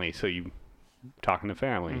family, so you talking to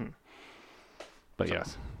family. Mhm. But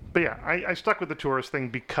yes. But yeah, I stuck with the tourist thing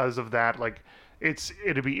because of that. Like,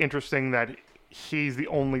 it'd be interesting that he's the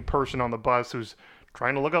only person on the bus who's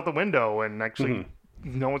trying to look out the window and actually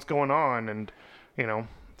know what's going on, and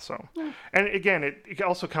so. And again, it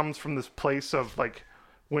also comes from this place of like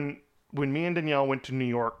when me and Danielle went to New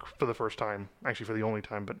York for the first time, actually for the only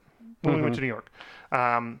time, but when we went to New York,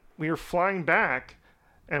 we were flying back,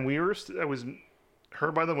 and I was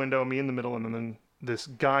her by the window, me in the middle, and then this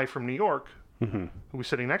guy from New York who was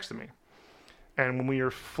sitting next to me. And when we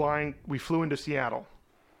were flying, we flew into Seattle.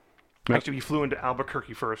 Yep. Actually, we flew into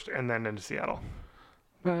Albuquerque first, and then into Seattle.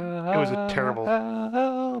 It was a terrible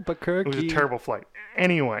flight.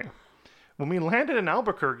 Anyway, when we landed in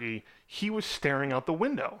Albuquerque, he was staring out the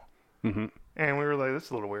window. Mm-hmm. And we were like, that's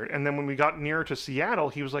a little weird. And then when we got nearer to Seattle,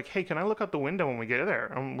 he was like, hey, can I look out the window when we get there?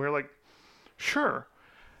 And we were like, sure.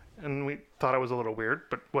 And we thought it was a little weird,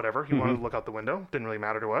 but whatever. He wanted to look out the window. Didn't really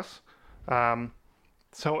matter to us.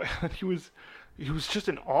 So he was just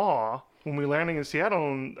in awe when we landed in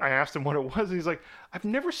Seattle, and I asked him what it was. And he's like, I've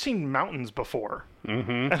never seen mountains before.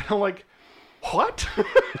 And I'm like, what?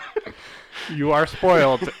 You are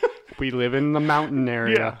spoiled. We live in the mountain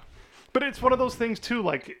area. Yeah. But it's one of those things, too,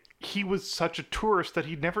 like, he was such a tourist that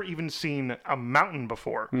he'd never even seen a mountain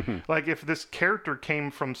before. Like, if this character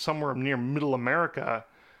came from somewhere near Middle America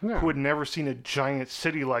who had never seen a giant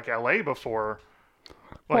city like LA before,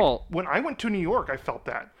 like, when I went to New York, I felt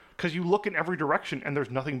that. Because you look in every direction and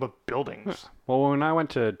there's nothing but buildings. Well, when I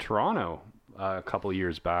went to Toronto a couple of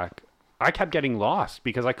years back, I kept getting lost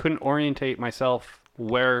because I couldn't orientate myself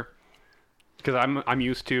where... Because I'm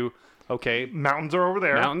used to... Okay, Mountains are over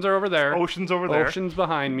there. mountains are over there. Ocean's over there. Ocean's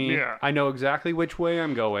behind me. Yeah. I know exactly which way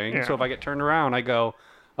I'm going. Yeah. So if I get turned around, I go,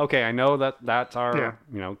 okay, I know that's our,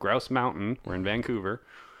 Grouse Mountain. We're in Vancouver,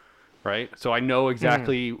 right? So I know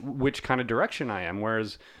exactly which kind of direction I am.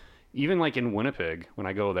 Whereas even like in Winnipeg, when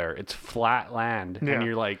I go there, it's flat land. Yeah. And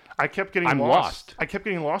you're like, I kept getting I'm lost. lost. I kept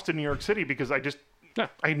getting lost in New York City because I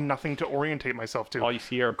had nothing to orientate myself to. all you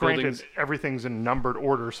see are Granted, buildings. everything's in numbered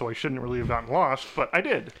order, so I shouldn't really have gotten lost, but I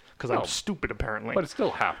did because I'm Well, stupid, apparently. But it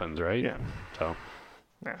still happens, right? Yeah. So,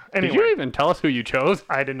 Yeah. did Anyway, you even tell us who you chose?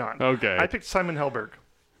 I did not. Okay. I picked Simon Helberg,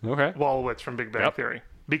 Okay. Wolowitz from Big Bang Yep. Theory,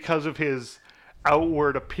 because of his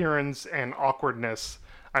outward appearance and awkwardness.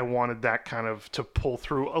 I wanted that kind of to pull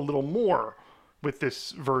through a little more with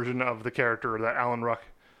this version of the character that Alan Ruck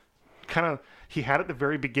kind of he had at the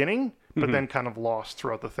very beginning, but then kind of lost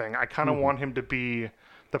throughout the thing. I kind of want him to be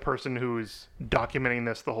the person who's documenting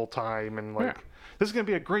this the whole time and like, this is going to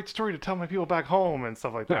be a great story to tell my people back home and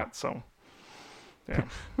stuff like Yeah. that. So, yeah.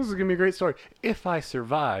 This is going to be a great story. If I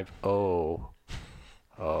survive. Oh.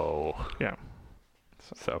 Yeah.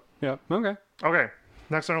 So, yeah. Okay. Okay.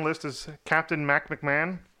 Next on our list is Captain Mac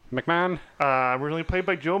McMahon, McMahon. originally played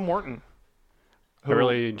by Joe Morton. I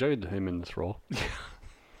really enjoyed him in this role.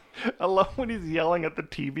 I love when he's yelling at the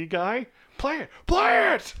TV guy. Play it!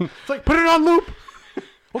 Play it! It's like, Put it on loop.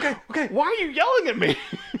 okay. Why are you yelling at me?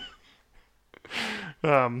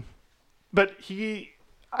 But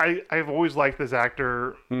I've always liked this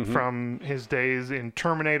actor from his days in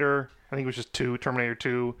Terminator. I think it was just Terminator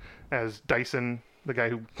 2, as Dyson, the guy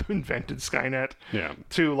who invented Skynet. Yeah.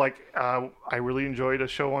 To like, I really enjoyed a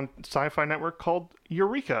show on Sci-Fi Network called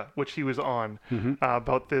Eureka, which he was on,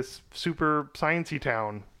 about this super sciencey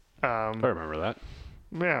town. I remember that.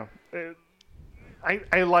 Yeah,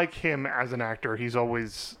 I like him as an actor. He's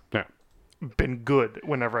always Yeah. been good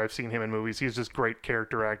whenever I've seen him in movies. He's just great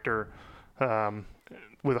character actor,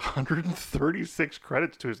 with 136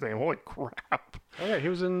 credits to his name. Holy crap! Oh, yeah. He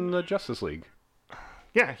was in the Justice League.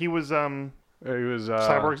 Yeah, he was He was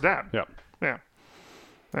Cyborg's dad. Yeah. Yeah.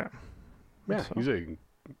 Yeah. So- He's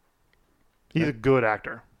He's a good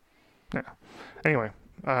actor. Yeah. Anyway,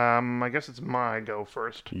 I guess it's my go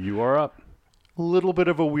first. You are up. A little bit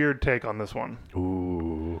of a weird take on this one.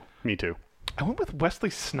 Ooh. Me too. I went with Wesley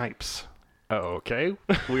Snipes. Oh, okay.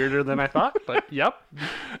 Weirder than I thought, but yep.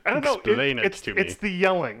 I don't know. Explain it it's, to me. It's the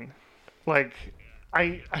yelling. Like,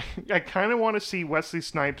 I kind of want to see Wesley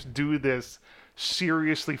Snipes do this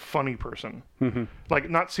seriously funny person. Mm-hmm. Like,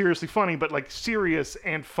 not seriously funny, but like serious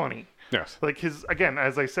and funny. Yes. Like his, again,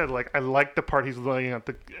 as I said, like I like the part he's laying at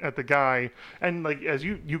the guy, and like as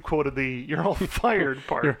you quoted the "you're all fired"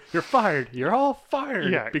 part. You're fired. You're all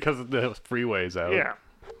fired. Yeah. Because the freeway's out. Yeah,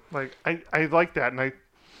 like I like that, and I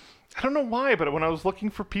don't know why, but when I was looking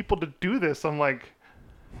for people to do this, I'm like,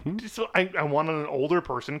 so I wanted an older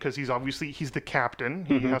person because he's the captain.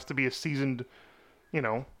 He has to be a seasoned,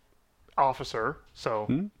 officer.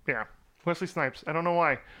 So yeah, Wesley Snipes. I don't know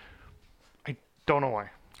why. I don't know why.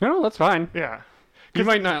 No, that's fine. Yeah. You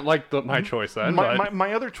might not like my choice then.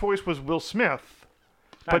 My other choice was Will Smith,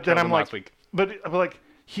 but then I'm like, but like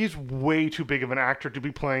he's way too big of an actor to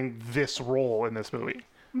be playing this role in this movie.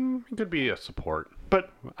 He could be a support. But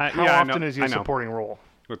how often is he a supporting role?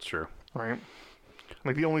 That's true. Right.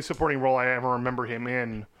 Like the only supporting role I ever remember him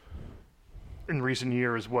in recent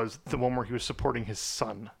years was the one where he was supporting his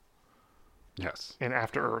son. Yes. In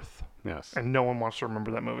After Earth. Yes. And no one wants to remember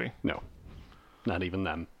that movie. No. Not even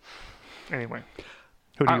them. Anyway,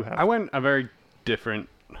 who do you have? I went a very different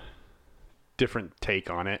take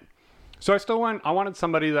on it. So I wanted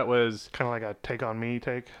somebody that was... Kind of like a take on me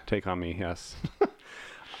take? Take on me, yes.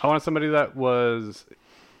 I wanted somebody that was,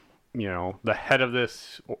 the head of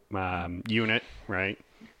this unit, right?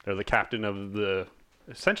 They're the captain of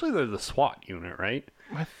essentially they're the SWAT unit, right?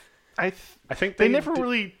 I think they never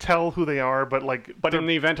really tell who they are, but But in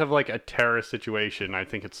the event of like a terrorist situation, I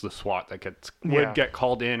think it's the SWAT that would get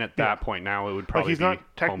called in at that point. Now it would probably be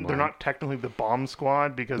Homeland. They're not technically the bomb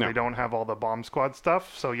squad because they don't have all the bomb squad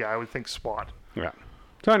stuff. So yeah, I would think SWAT. Yeah.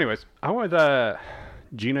 So anyways, I went with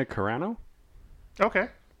Gina Carano. Okay.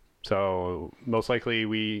 So most likely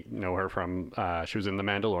we know her from she was in The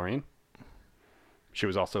Mandalorian. She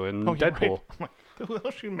was also in Deadpool. Right. Who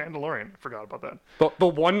else is she in Mandalorian? I forgot about that. The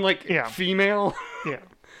one female. Yeah.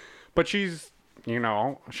 But she's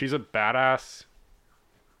she's a badass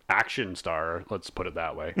action star. Let's put it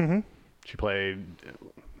that way. Mm-hmm. She played.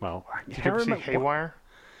 Well, did you ever see Haywire?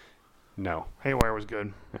 No. Haywire was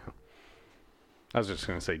good. Yeah. I was just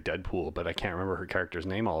gonna say Deadpool, but I can't remember her character's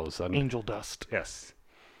name all of a sudden. Angel Dust. Yes.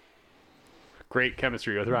 Great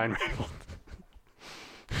chemistry with Ryan Reynolds.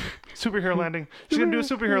 Superhero landing. She's gonna do a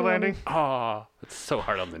superhero landing. Oh, it's so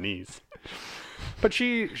hard on the knees. But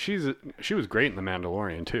she was great in The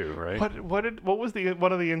Mandalorian too, right? What was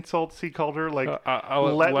one of the insults he called her? Like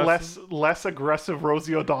less aggressive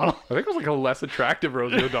Rosie O'Donnell. I think it was like a less attractive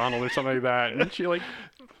Rosie O'Donnell or something like that. And she like,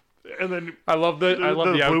 and then I love the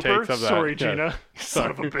outtakes of that. Sorry, Gina, you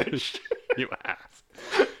son of a bitch. You ass.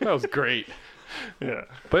 That was great. Yeah,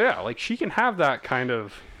 but yeah, like she can have that kind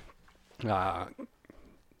of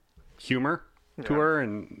humor to her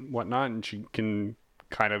and whatnot, and she can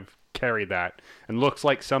kind of carry that and looks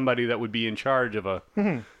like somebody that would be in charge of a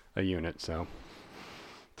unit. So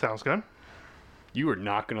sounds good. You are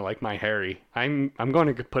not going to like my Harry. I'm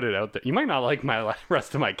going to put it out there. You might not like my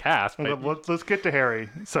rest of my cast. But let's get to Harry.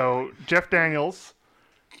 So Jeff Daniels.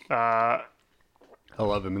 I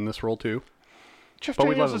love him in this role too. Jeff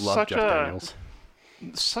Daniels is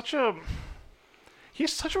he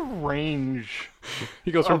has such a range.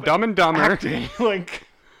 He goes from Dumb and Dumber acting, to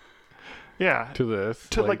this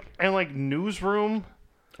to Newsroom.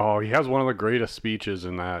 Oh, he has one of the greatest speeches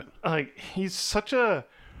in that. Like he's such a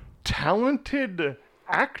talented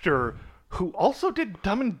actor who also did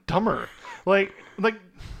Dumb and Dumber. Like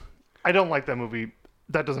I don't like that movie.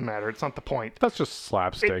 That doesn't matter. It's not the point. That's just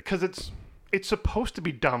slapstick. Because it's supposed to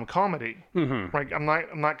be dumb comedy. Mm-hmm. Like I'm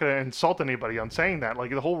not going to insult anybody on saying that.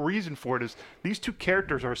 Like the whole reason for it is these two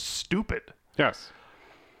characters are stupid. Yes.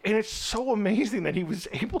 And it's so amazing that he was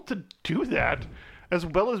able to do that, as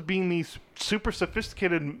well as being these super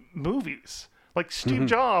sophisticated movies like Steve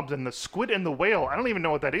Jobs and The Squid and the Whale. I don't even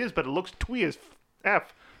know what that is, but it looks twee as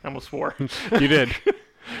F. I almost swore. You did.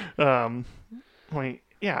 Such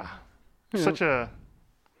a.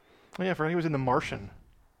 Oh yeah, I forgot he was in The Martian.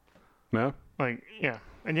 No. And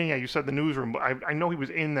you said The Newsroom. I know he was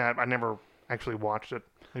in that. I never actually watched it.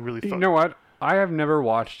 I really thought. You know what? I have never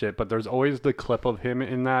watched it, but there's always the clip of him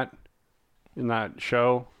in that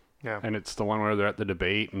show. Yeah. And it's the one where they're at the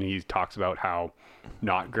debate and he talks about how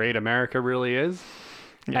not great America really is.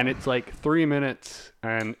 Yeah. And it's like 3 minutes,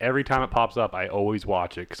 and every time it pops up, I always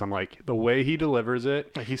watch it because I'm like, the way he delivers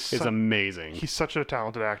it is amazing. He's such a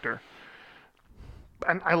talented actor.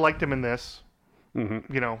 And I liked him in this.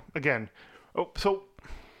 Mm-hmm. Again. Oh, so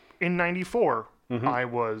in 94, I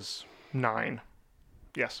was 9.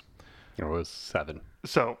 Yes. It was 7.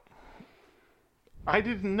 So I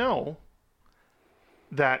didn't know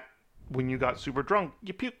that when you got super drunk,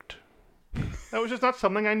 you puked. That was just not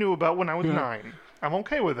something I knew about when I was 9. I'm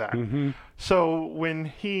okay with that. Mm-hmm. So when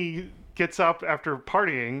he gets up after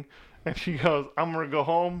partying and she goes, I'm going to go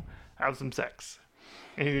home, have some sex.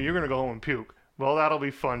 And you're going to go home and puke. Well, that'll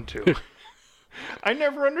be fun too. I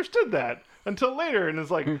never understood that until later. And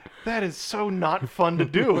it's like, that is so not fun to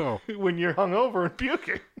do No. when you're hungover and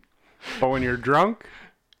puking. But when you're drunk,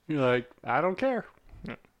 you're like, I don't care.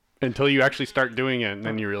 Yeah. Until you actually start doing it, and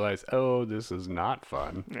then you realize, oh, this is not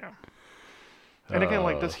fun. Yeah. And again,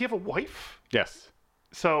 like, does he have a wife? Yes.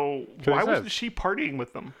 So why wasn't she partying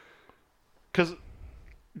with them? Because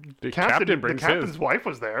The the brings captain's his. wife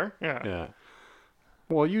was there. Yeah. Yeah.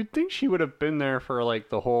 Well, you'd think she would have been there for, like,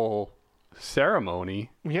 the whole ceremony,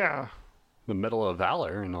 Yeah. the Medal of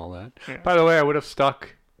Valor and all that. Yeah. By the way, I would have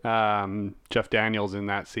stuck Jeff Daniels in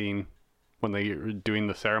that scene when they were doing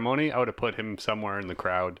the ceremony. I would have put him somewhere in the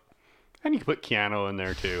crowd. And you could put Keanu in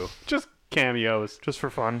there, too. Just cameos. Just for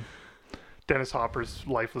fun. Dennis Hopper's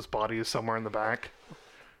lifeless body is somewhere in the back.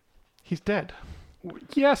 He's dead.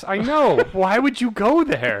 Yes, I know. Why would you go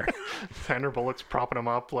there? Sandra Bullock's propping him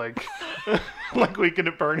up like like Weekend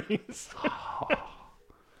at Bernie's.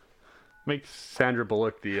 Make Sandra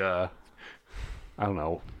Bullock the, I don't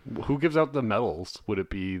know. Who gives out the medals? Would it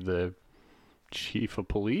be the chief of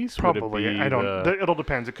police? Probably. Would it be I don't. It all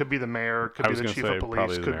depends. It could be the mayor. It could I be was the gonna chief say of police.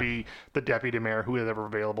 probably the Could mayor. be the deputy mayor, who is ever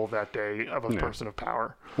available that day of a Yeah. person of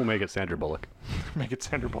power. We'll make it Sandra Bullock. Make it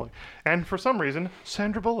Sandra Bullock. And for some reason,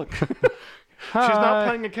 Sandra Bullock. She's not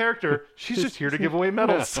playing a character. She's just here to give away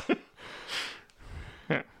medals.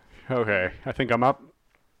 Okay, I think I'm up.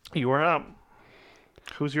 You are up.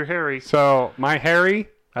 Who's your Harry? So, my Harry,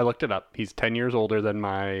 I looked it up. He's 10 years older than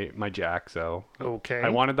my Jack, so Okay. I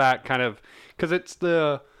wanted that kind of, because it's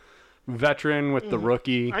the veteran with the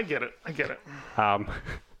rookie. I get it. I get it. I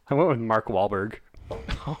went with Mark Wahlberg.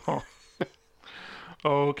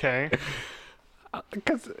 Okay.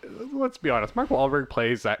 Because, let's be honest, Mark Wahlberg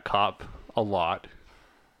plays that cop a lot.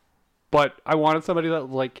 But I wanted somebody that,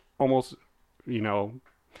 like, almost, you know,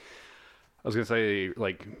 I was going to say,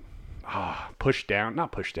 like, pushed down.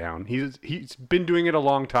 Not pushed down. He's been doing it a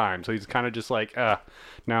long time. So he's kind of just like,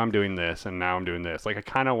 now I'm doing this, and now I'm doing this. Like, I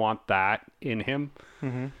kind of want that in him.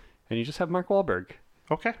 Mm-hmm. And you just have Mark Wahlberg.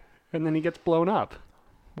 Okay. And then he gets blown up.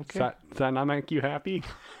 Okay. Does that not make you happy?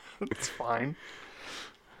 It's fine.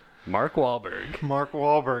 Mark Wahlberg. Mark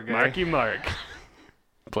Wahlberg. Eh? Marky Mark.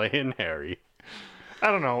 Playing Harry. I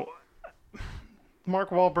don't know.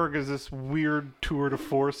 Mark Wahlberg is this weird tour de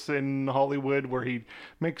force in Hollywood where he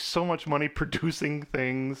makes so much money producing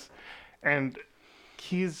things, and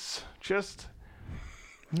he's just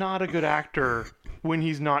not a good actor when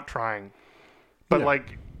he's not trying. But, Yeah.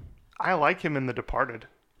 like, I like him in The Departed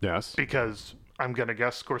Yes. because I'm going to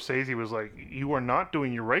guess Scorsese was like, you are not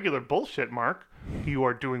doing your regular bullshit, Mark. You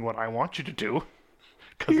are doing what I want you to do.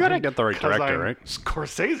 You gotta get the right director, right?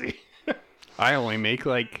 Scorsese. I only make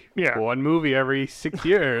like Yeah. one movie every 6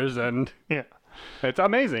 years, and Yeah. it's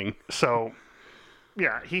amazing. So,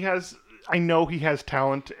 yeah, I know he has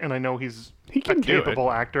talent, and I know he's He can a do it.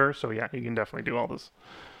 capable actor. So, yeah, he can definitely do all this.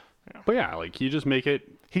 But yeah, like you just make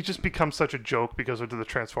it. He just becomes such a joke because of the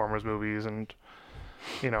Transformers movies and,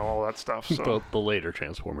 all that stuff. So, The later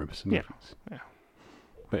Transformers movies. Yeah.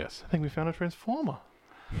 But yes. I think we found a Transformer.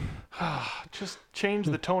 Just change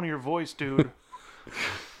the tone of your voice, dude.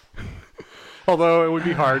 Although it would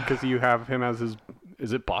be hard because you have him as his.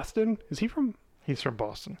 Is it Boston? Is he from? He's from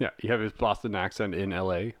Boston. Yeah, you have his Boston accent in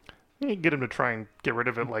L.A. You can get him to try and get rid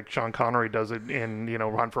of it like Sean Connery does it in,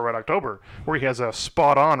 Run for Red October, where he has a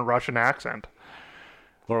spot-on Russian accent.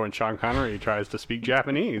 Or when Sean Connery tries to speak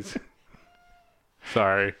Japanese.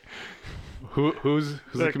 Sorry. Who's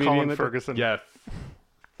the comedian? Colin that- Ferguson. Yes.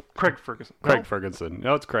 Craig Ferguson. Craig No? Ferguson.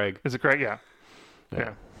 No, it's Craig. Is it Craig? Yeah.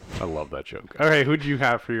 Yeah. I love that joke. Okay, who'd you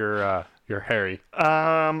have for your Harry?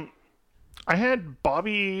 I had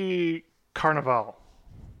Bobby Carnival.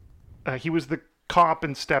 He was the cop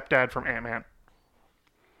and stepdad from Ant-Man.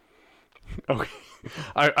 Okay.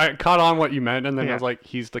 I caught on what you meant, and then I Yeah. was like,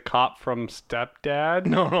 he's the cop from Stepdad?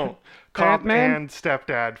 No. Cop Ant-Man? and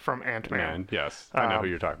stepdad from Ant-Man. Man, yes. I know who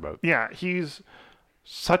you're talking about. Yeah, he's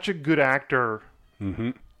such a good actor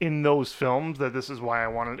Mm-hmm. in those films that this is why I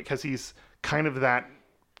wanted it, because he's kind of that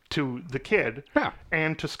to the kid Yeah.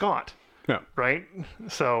 and to Scott, Yeah. right?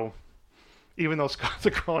 So even though Scott's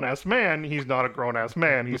a grown-ass man, he's not a grown-ass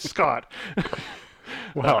man. He's Scott.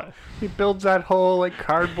 Well, he builds that whole like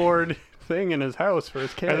cardboard thing in his house for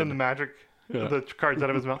his kid. And then the magic, Yeah. the cards out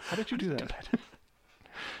of his mouth. How did you do that?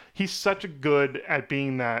 He's such a good at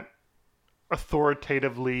being that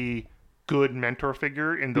authoritatively good mentor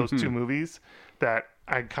figure in those two movies that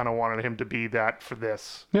I kind of wanted him to be that for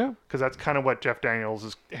this. Yeah. Because that's kind of what Jeff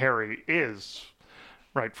Daniels' Harry is.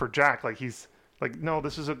 right? For Jack, like he's like, no,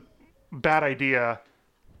 this is a bad idea.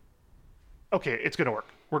 Okay, it's gonna work.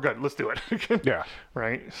 We're good. Let's do it. Yeah.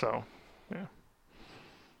 Right. So, yeah.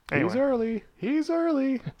 He's early. He's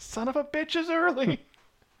early. Son of a bitch is early.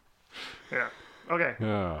 Yeah. Okay.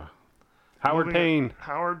 Yeah. Howard Moving Payne. on.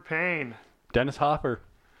 Howard Payne. Dennis Hopper.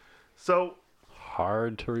 So,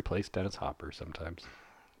 Hard to replace Dennis Hopper sometimes.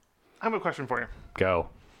 I have a question for you. Go.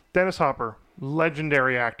 Dennis Hopper,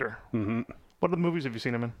 legendary actor. Mm-hmm. What other movies have you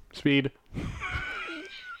seen him in? Speed.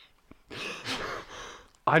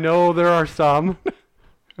 I know there are some,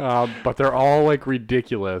 but they're all like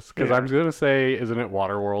ridiculous. Because Yeah. I'm gonna say, isn't it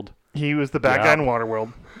Waterworld? He was the bad Yeah. guy in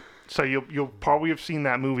Waterworld. So you'll probably have seen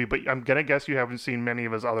that movie, but I'm gonna guess you haven't seen many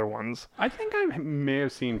of his other ones. I think I may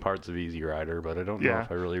have seen parts of Easy Rider, but I don't know Yeah.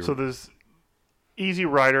 if I really. So there's Easy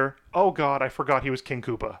Rider. Oh God, I forgot he was King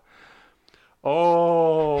Koopa.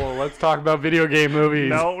 Oh, let's talk about video game movies.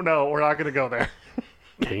 No, we're not gonna go there.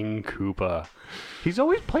 King Koopa. He's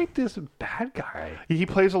always played this bad guy. He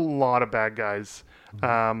plays a lot of bad guys.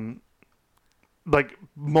 Like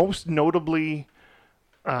most notably,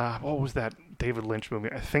 what was that David Lynch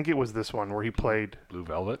movie? I think it was this one where he played. Blue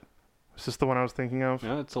Velvet. Is this the one I was thinking of?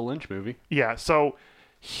 Yeah, it's a Lynch movie. Yeah. So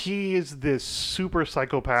he is this super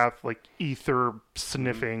psychopath, like ether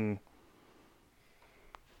sniffing,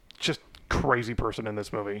 just crazy person in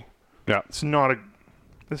this movie. Yeah. It's not a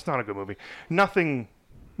good movie. Nothing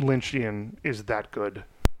Lynchian is that good.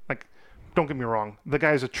 Like, don't get me wrong. The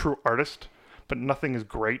guy is a true artist, but nothing is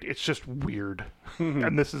great. It's just weird.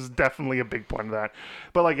 And this is definitely a big point of that.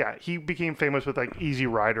 But like, yeah, he became famous with like Easy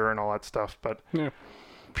Rider and all that stuff. But Yeah.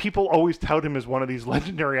 people always tout him as one of these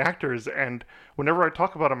legendary actors. And whenever I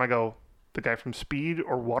talk about him, I go, the guy from Speed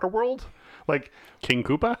or Waterworld? Like, King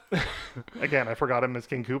Koopa? again, I forgot him as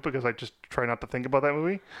King Koopa because I just try not to think about that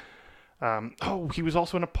movie. He was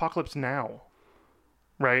also in Apocalypse Now.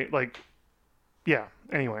 Right? Like, yeah.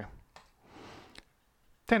 Anyway.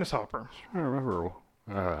 Dennis Hopper. I don't remember.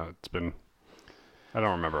 I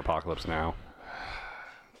don't remember Apocalypse Now.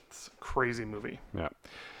 It's a crazy movie. Yeah.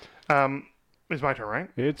 It's my turn, right?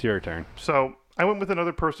 It's your turn. So I went with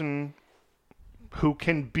another person who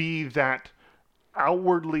can be that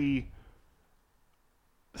outwardly.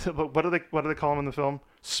 What do they call him in the film?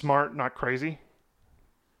 Smart, not crazy,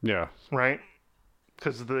 Yeah. right?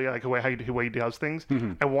 Because the like the way he does things.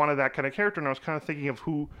 I wanted that kind of character, and I was kind of thinking of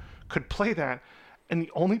who could play that, and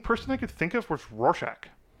the only person I could think of was Rorschach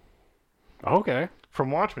Okay.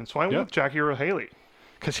 from Watchmen. So I went Yep. with Jackie Earle Haley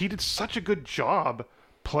because he did such a good job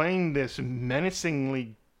playing this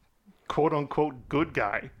menacingly quote unquote good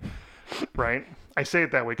guy, right? I say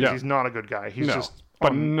it that way because Yeah. he's not a good guy. He's No. just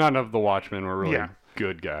But none of the Watchmen were really Yeah.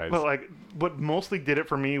 good guys. But like, what mostly did it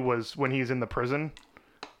for me was when he's in the prison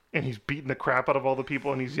and he's beating the crap out of all the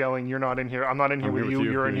people and he's yelling, "You're not in here. I'm not in here I'm with here you. with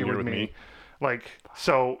you. You're in here with me." Like,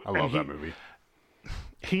 so I love that movie.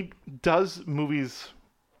 he does movies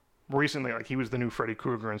recently. Like he was the new Freddy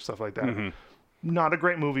Krueger and stuff like that. Not a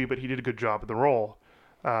great movie, but he did a good job of the role.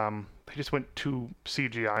 They just went too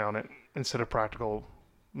CGI on it instead of practical,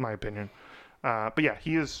 in my opinion. But yeah,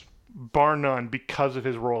 he is bar none because of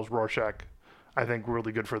his role as Rorschach. I think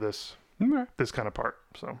really good for this kind of part.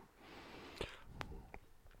 So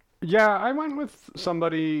Yeah, I went with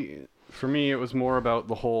somebody. For me, it was more about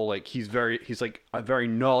the whole like he's like a very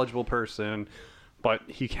knowledgeable person, but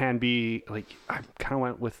he can be like I kind of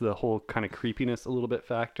went with the whole kind of creepiness a little bit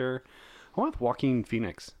factor. I went with Joaquin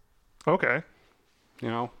Phoenix. okay, You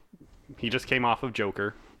know, he just came off of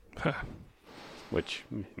Joker, which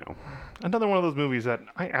another one of those movies that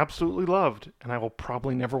I absolutely loved, and I will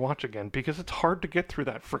probably never watch again because it's hard to get through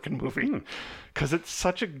that freaking movie because it's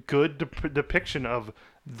such a good depiction of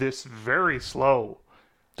this very slow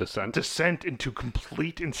descent into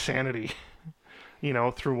complete insanity. You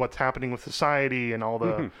know, through what's happening with society and all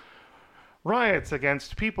the riots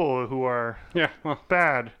against people who are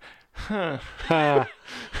bad.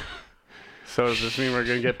 So does this mean we're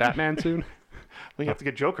gonna get Batman soon? We have to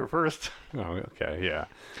get Joker first. Oh, okay, yeah.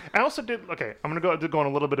 I also did. Okay, I'm gonna go on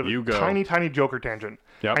a little bit of You a go. tiny Joker tangent.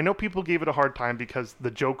 Yep. I know people gave it a hard time because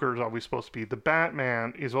the Joker is always supposed to be the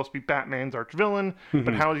Batman. Is supposed to be Batman's arch villain,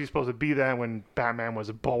 but how is he supposed to be that when Batman was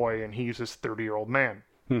a boy and he's this 30-year-old man?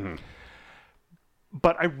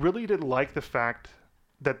 But I really did like the fact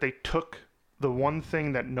that they took the one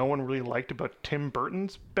thing that no one really liked about Tim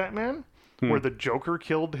Burton's Batman, where the Joker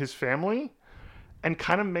killed his family, and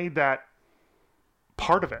kind of made that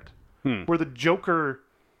part of it, where the Joker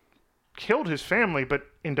killed his family, but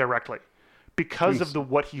indirectly, because of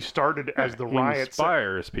what he started as the He riots,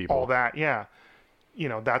 inspires people. all that. Yeah, you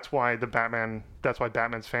know that's why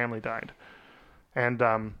Batman's family died, and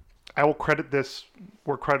I will credit this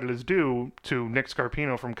where credit is due to Nick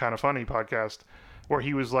Scarpino from Kinda Funny podcast, where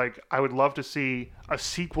he was like, I would love to see a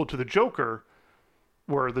sequel to the Joker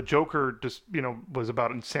where the Joker just, was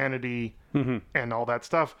about insanity and all that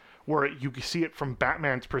stuff, where you see it from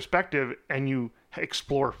Batman's perspective and you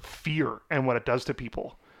explore fear and what it does to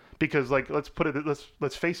people. Because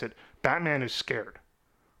let's face it, Batman is scared.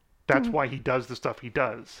 That's why he does the stuff he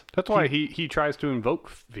does. That's why he tries to invoke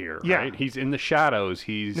fear, right? He's in the shadows.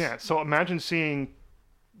 So imagine seeing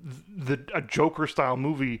a Joker-style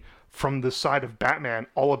movie from the side of Batman,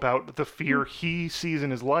 all about the fear he sees in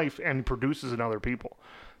his life and produces in other people.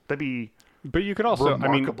 That'd be But you could also,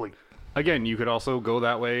 remarkably... again, you could also go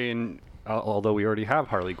that way, and although we already have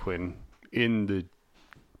Harley Quinn in the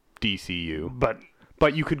DCU.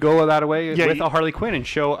 But you could go that way with a Harley Quinn and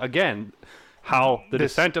show, again, how the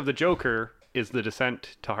descent of the Joker is the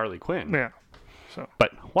descent to Harley Quinn. Yeah.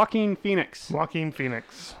 But Joaquin Phoenix.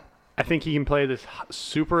 I think he can play this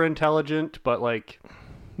super intelligent, but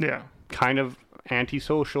kind of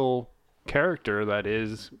antisocial character that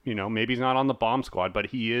is, maybe he's not on the bomb squad, but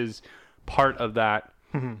he is part of that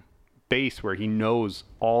base where he knows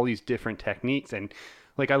all these different techniques. And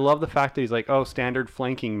I love the fact that he's standard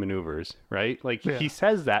flanking maneuvers, right? He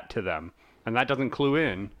says that to them, and that doesn't clue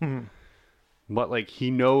in. But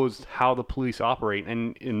he knows how the police operate,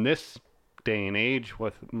 and in this day and age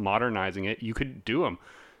with modernizing it, you could do him.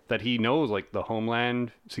 That he knows the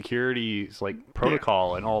Homeland Security's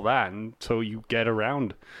protocol and all that, and so you get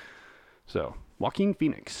around. So Joaquin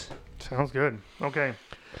Phoenix sounds good. Okay,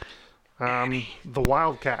 the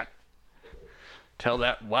Wildcat. Tell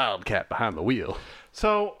that Wildcat behind the wheel.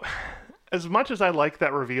 So, as much as I like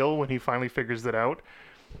that reveal when he finally figures it out,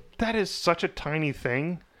 that is such a tiny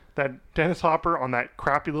thing that Dennis Hopper on that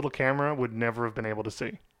crappy little camera would never have been able to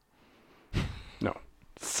see. No.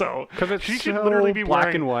 So, because she could literally be black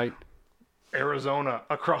wearing and white Arizona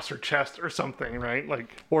across her chest or something, right?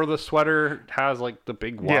 Or the sweater has the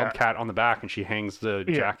big Wildcat on the back, and she hangs the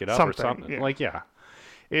jacket up or something. Yeah.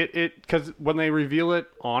 It because when they reveal it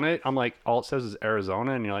on it, I'm all it says is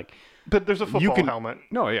Arizona, and you're like, but there's a football helmet.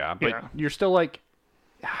 No, yeah, but you're still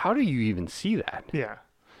how do you even see that? Yeah.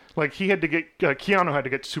 He had to get Keanu had to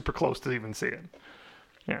get super close to even see it.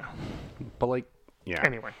 Yeah. But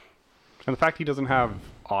Anyway. And the fact he doesn't have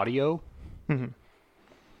audio.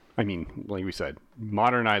 I mean, like we said,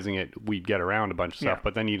 modernizing it, we'd get around a bunch of stuff,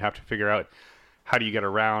 but then you'd have to figure out how do you get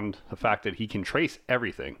around the fact that he can trace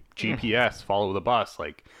everything. GPS, follow the bus,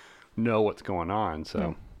 know what's going on.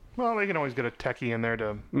 So, well, they can always get a techie in there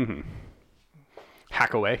to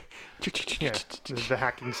hack away. Yeah, the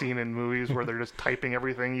hacking scene in movies where they're just typing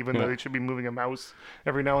everything, even though they should be moving a mouse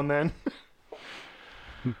every now and then.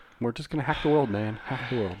 We're just gonna hack the world, man.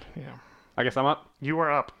 Hack the world. Yeah. I guess I'm up. You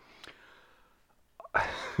are up. I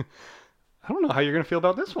don't know how you're gonna feel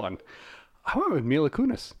about this one. I went with Mila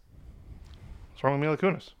Kunis. What's wrong with Mila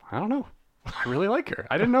Kunis? I don't know. I really like her.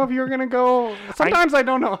 I didn't know if you were gonna go. Sometimes I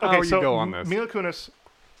don't know how you go on this. Mila Kunis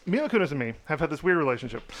and me have had this weird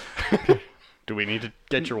relationship. Do we need to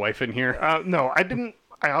get your wife in here? No, I didn't.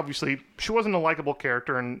 She wasn't a likable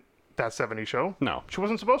character in that 70s show. No. She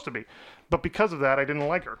wasn't supposed to be. But because of that, I didn't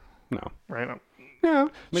like her. No. Right? Yeah.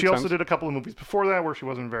 She also did a couple of movies before that where she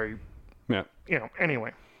wasn't very... Yeah.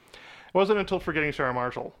 Anyway. It wasn't until Forgetting Sarah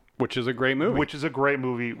Marshall. Which is a great movie. Which is a great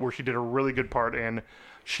movie where she did a really good part, and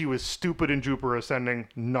she was stupid in Jupiter Ascending.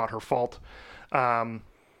 Not her fault. But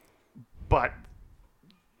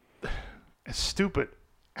as stupid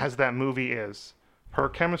as that movie is, her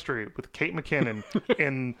chemistry with Kate McKinnon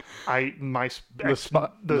in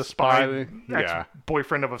the spy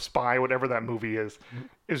ex-boyfriend of a spy, whatever that movie is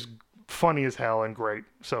funny as hell and great.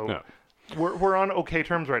 So we're on okay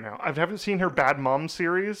terms right now. I haven't seen her Bad Mom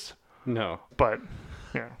series. No. But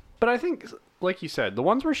yeah. But I think, like you said, the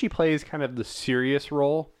ones where she plays kind of the serious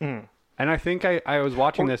role. And I think I was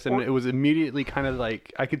watching this, and it was immediately kind of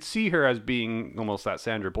I could see her as being almost that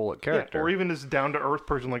Sandra Bullock character. Yeah, or even this down-to-earth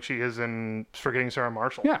person like she is in Forgetting Sarah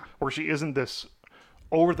Marshall. Yeah. Where she isn't this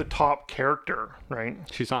over-the-top character, right?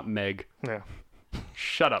 She's not Meg. Yeah.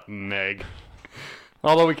 Shut up, Meg.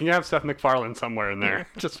 Although we can have Seth MacFarlane somewhere in there,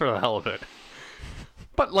 just for the hell of it.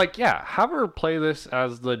 But, have her play this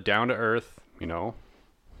as the down-to-earth, not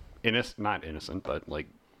innocent, but,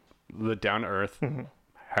 the down-to-earth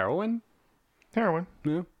heroine? Heroine.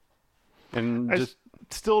 Yeah. And I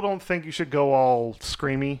still don't think you should go all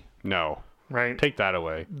screamy. No. Right? Take that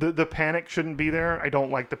away. The panic shouldn't be there. I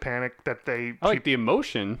don't like the panic that they... I like the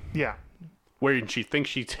emotion. Yeah. Where she thinks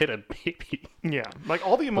she's hit a baby. Yeah.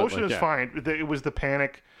 All the emotion is fine. It was the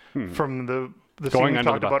panic from the Going scene we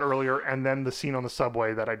under talked the about earlier, and then the scene on the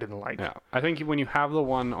subway that I didn't like. Yeah, I think when you have the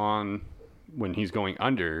one on when he's going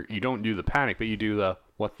under, you don't do the panic, but you do the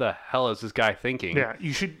what the hell is this guy thinking? Yeah,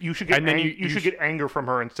 you should get And then you should get anger from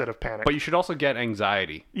her instead of panic. But you should also get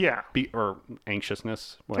anxiety. Yeah, Or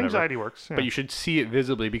anxiousness, whatever. anxiety works. Yeah. But you should see it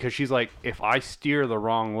visibly because she's like, if I steer the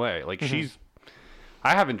wrong way, like Mm-hmm.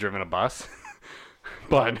 I haven't driven a bus,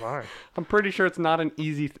 but Why? I'm pretty sure it's not an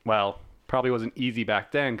easy. Well, probably wasn't easy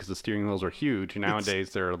back then because the steering wheels are huge.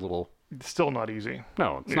 Nowadays they're a little. It's still not easy.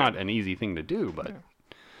 No, it's not an easy thing to do, but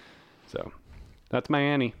so that's my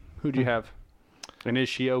Annie. Who'd you have? And is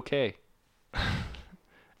she okay?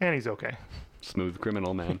 And he's okay. Smooth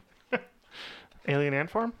criminal man. Alien Ant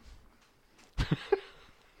Farm?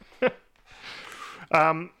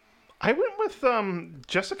 I went with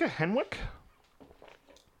Jessica Henwick.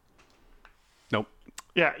 Nope.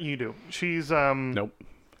 Yeah, you do. She's Nope.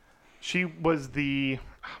 she was the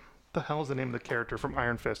hell is the name of the character from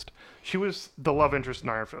Iron Fist? She was the love interest in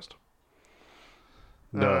Iron Fist.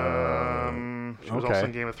 She was also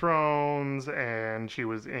in Game of Thrones, and she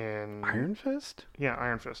was in Iron Fist? Yeah,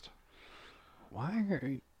 Iron Fist.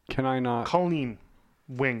 Can I not? Colleen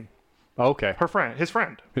Wing, Okay. her friend, his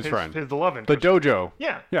friend, His friend. the love The interest. Dojo.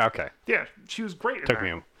 Yeah, Yeah, okay. yeah, she was great. Took in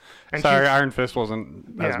that. me. And Sorry, she's- Iron Fist wasn't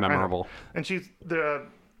Yeah, I as know. memorable. And she's a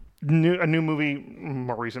new movie,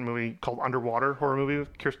 more recent movie called Underwater, horror movie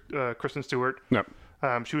with Kristen Stewart. Yep.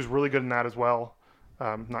 She was really good in that as well.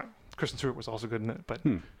 Not Kristen Stewart was also good in it, but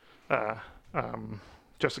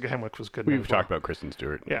Jessica Henwick was good in it We've as well. talked about Kristen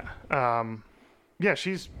Stewart. Yeah. Yeah,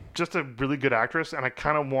 she's just a really good actress, and I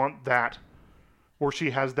kind of want that where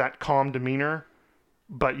she has that calm demeanor,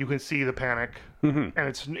 but you can see the panic, and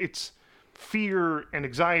it's fear and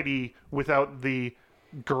anxiety without the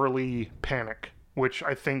girly panic, which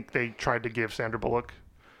I think they tried to give Sandra Bullock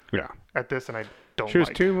Yeah. at this, and I don't She was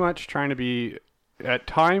like. too much trying to be. At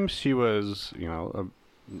times, she was,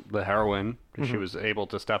 the heroine. She was able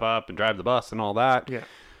to step up and drive the bus and all that. Yeah,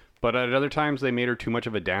 But at other times, they made her too much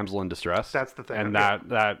of a damsel in distress. that's the thing. And Yeah.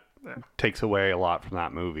 that takes away a lot from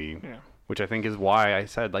that movie. Yeah. Which I think is why I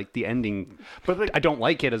said, like, the ending. But like, I don't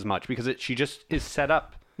like it as much because she just is set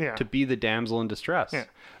up Yeah. to be the damsel in distress. yeah,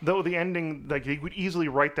 though the ending, like you could easily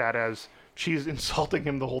write that as she's insulting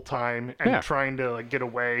him the whole time and Yeah. trying to like get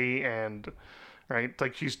away and right,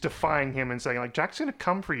 like she's defying him and saying like Jack's gonna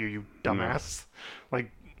come for you, you dumbass.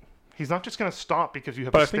 Like he's not just gonna stop because you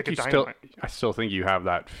have But a I think stick of you dynamite. I still think you have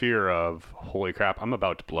that fear of, holy crap, I'm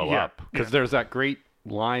about to blow Yeah, up. Because yeah. there's that great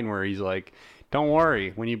line where he's like, don't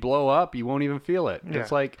worry, when you blow up, you won't even feel it. Yeah.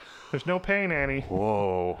 It's like, There's no pain, Annie.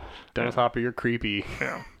 whoa, Dennis Hopper, you're creepy.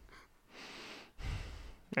 Yeah.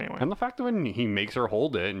 Anyway, And the fact that when he makes her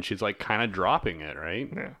hold it and she's like kind of dropping it, right?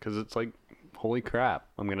 Yeah. Because it's like, holy crap,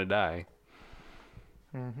 I'm going to die.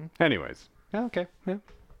 Anyways. Yeah, okay. Yeah.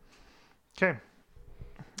 okay.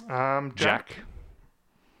 Jack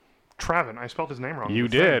Traven. I spelled his name wrong. You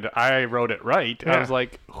did. I wrote it right. I Yeah. was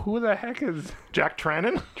like, who the heck is Jack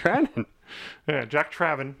Trannon. Trannon? Yeah, Jack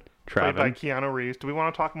Traven. Played by Traven. Keanu Reeves. Do we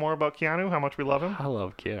want to talk more about Keanu? How much we love him? I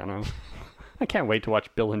love Keanu. I can't wait to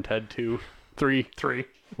watch Bill and Ted 2. 3. 3.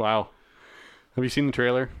 Wow. Have you seen the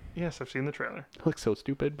trailer? Yes, I've seen the trailer. It looks so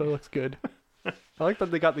stupid, but it looks good. I like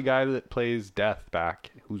that they got the guy that plays Death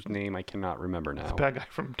back, whose name I cannot remember now. Bad guy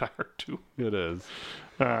from Die Hard 2. It is.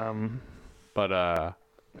 Um, But,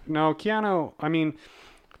 no, Keanu, I mean,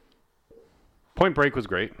 Point Break was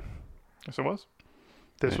great. yes, it was.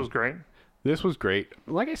 This was great. This was great.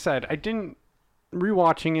 Like I said,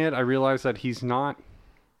 rewatching it, I realized that he's not,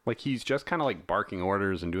 like, he's just kind of like barking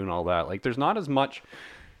orders and doing all that. Like, there's not as much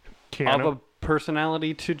Keanu. of a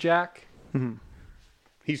personality to Jack.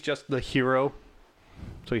 He's just the hero.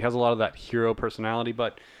 So he has a lot of that hero personality,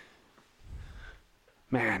 but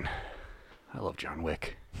man, I love John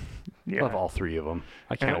Wick. I yeah. love all 3 of them.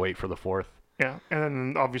 I can't And- wait for the 4th. Yeah. And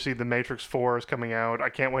then obviously The Matrix 4 is coming out. I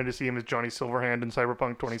can't wait to see him as Johnny Silverhand in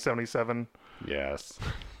Cyberpunk 2077. Yes.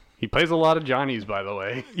 He plays a lot of Johnnies, by the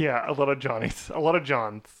way. Yeah, a lot of Johnnies. A lot of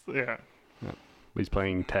Johns. Yeah. He's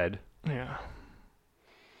playing Ted. Yeah.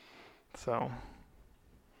 So,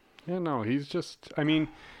 Yeah, no, he's just, I mean,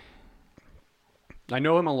 I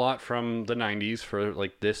know him a lot from the 90s for,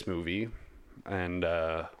 like, this movie and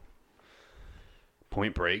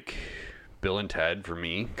Point Break, Bill and Ted for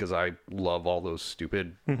me, because I love all those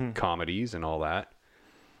stupid comedies and all that.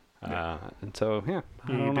 And so, yeah,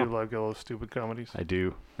 I you don't do know. love those stupid comedies. I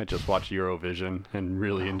do. I just watched Eurovision and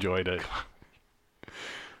really enjoyed it.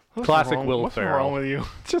 What's Classic wrong- Will what's Ferrell. wrong with you?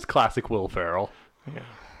 It's just classic Will Ferrell. Yeah.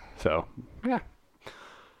 So, yeah.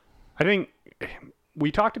 I think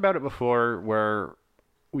we talked about it before where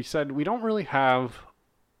we said we don't really have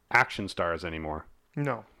action stars anymore,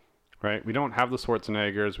 No. right? We don't have the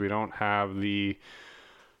Schwarzeneggers, we don't have the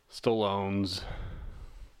Stallones,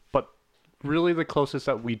 but really the closest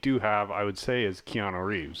that we do have, I would say, is Keanu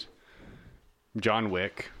Reeves, John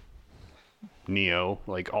Wick, Neo,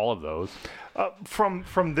 like all of those.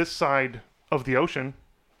 From this side of the ocean,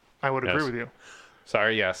 I would agree Yes. with you.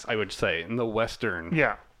 Sorry, yes, I would say in the Western.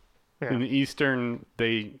 Yeah. In the Eastern,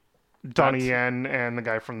 they Donnie that's- Yen and the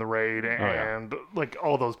guy from The Raid yeah. and like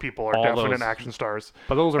all those people are All definite those- action stars.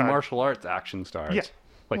 but those are martial arts action stars. yeah.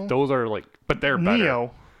 Like those are like, but they're better.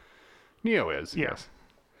 Neo, Neo is, Yeah. yes.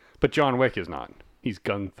 But John Wick is not. He's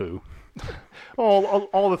gung fu.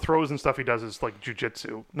 all the throws and stuff he does is like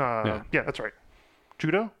jujitsu. Yeah. Yeah, that's right.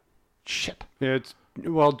 Judo? Shit. It's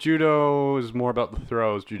well, judo is more about the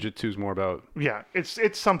throws. Jiu-jitsu is more about. Yeah, it's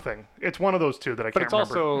something. It's one of those two that I But can't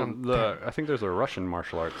it's remember. also the. I think there's a Russian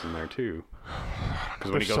martial arts in there too.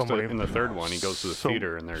 Because when he There's goes so to many- in the third one, he goes to the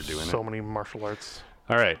theater and they're doing so it. many martial arts.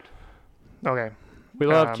 All right, Okay. we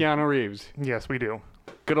love Um, Keanu Reeves, Yes, we do.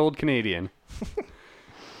 good old Canadian.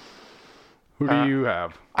 Who do you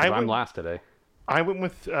have? 'Cause I I'm would- last today. I went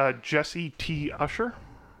with Jesse T. Usher.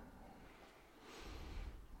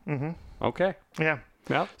 Okay. Yeah.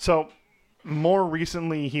 Yeah. So more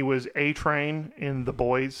recently, he was A-Train in The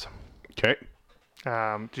Boys. Okay.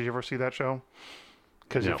 Did you ever see that show?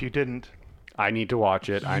 Because No. if you didn't, I need to watch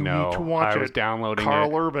it. I you know. need to watch I it. was downloading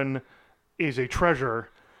Carl it. Urban is a treasure,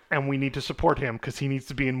 and we need to support him because he needs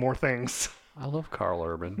to be in more things. I love Carl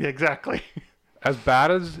Urban. Yeah, exactly. As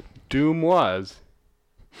bad as Doom was,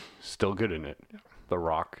 still good in it. The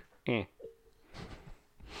Rock. Eh.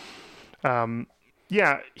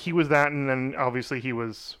 Yeah, he was that, and then obviously he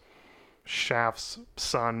was Shaft's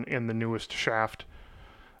son in the newest Shaft.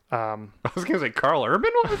 I was gonna say Carl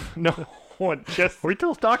Urban was. No, what? Are we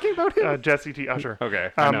still talking about him? Jesse T. Usher.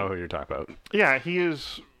 Okay, I know who you're talking about. Yeah, he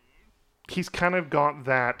is. He's kind of got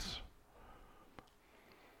that.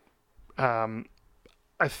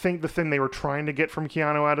 I think the thing they were trying to get from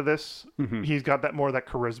Keanu out of this, he's got that more of that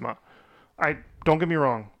charisma. I don't get me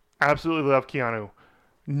wrong, absolutely love Keanu,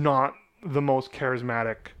 not the most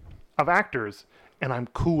charismatic of actors, and I'm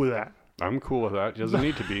cool with that. I'm cool with that. He doesn't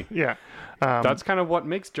need to be. Yeah, That's kind of what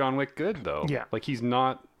makes John Wick good, though. Yeah. Like he's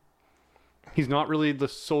not really the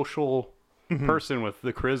social person with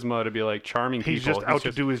the charisma to be like charming he's people. just out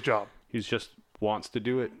to do his job. He's just wants to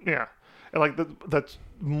do it. Yeah. And like that's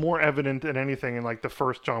more evident than anything in like the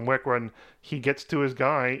first John Wick when he gets to his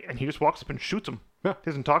guy and he just walks up and shoots him. Yeah.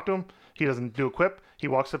 He doesn't talk to him. He doesn't do a quip. He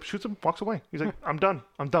walks up, shoots him, walks away. He's like, I'm done.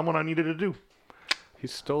 I'm done what I needed to do. He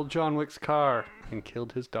stole John Wick's car and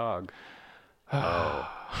killed his dog. Oh.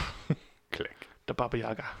 Click. The Baba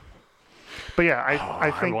Yaga. But yeah, I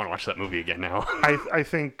I think want to watch that movie again now. I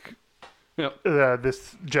think Yep.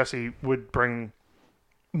 this Jesse would bring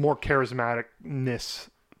more charismaticness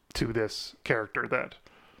to this character that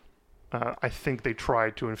I think they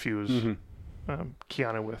tried to infuse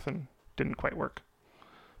Keanu with and didn't quite work.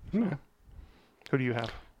 Yeah. Who do you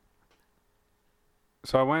have?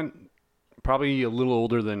 So I went probably a little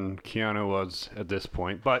older than Keanu was at this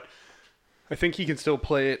point, but I think he can still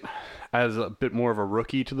play it as a bit more of a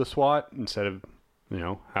rookie to the SWAT instead of,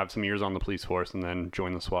 have some years on the police force and then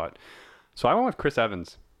join the SWAT. So I went with Chris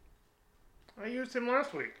Evans. I used him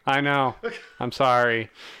last week. I know. I'm sorry.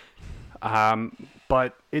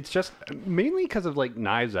 But it's just mainly because of like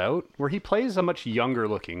Knives Out, where he plays a much younger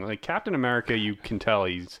looking. Like Captain America, you can tell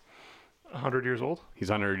he's 100 years old.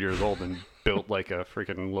 100 years old and built like a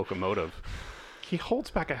freaking locomotive. He holds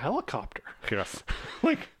back a helicopter. Yes.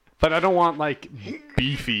 Like, But I don't want like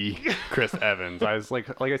beefy Chris Evans. I was like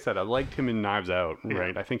I said, I liked him in Knives Out,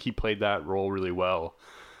 right? I think he played that role really well,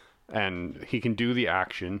 and he can do the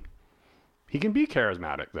action. He can be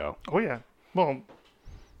charismatic though. oh yeah. Well,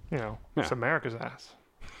 Yeah. it's America's ass.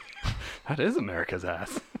 That is America's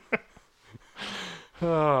ass.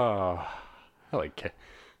 Oh,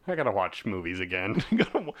 I gotta watch movies again.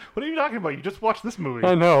 What are you talking about? You just watched this movie.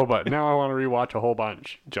 I know, but now I want to rewatch a whole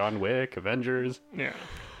bunch. John Wick, Avengers. Yeah.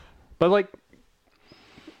 But like,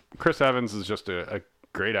 Chris Evans is just a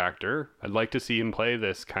great actor. I'd like to see him play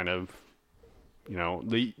this kind of,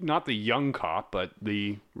 not the young cop, but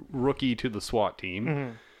the rookie to the SWAT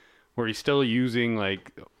team, where he's still using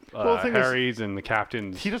like Well, the thing is, Harry's and the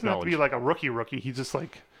captain's. He doesn't have to be like a rookie. He's just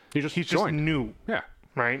like He just he's joined. just new, Yeah.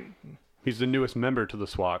 right? He's the newest member to the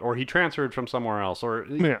SWAT, or he transferred from somewhere else, or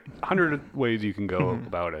Yeah. 100 ways you can go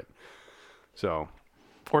about it. So,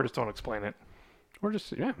 Or just don't explain it. or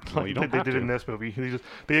just well, you don't they have did to. in this movie.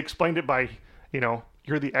 They explained it by,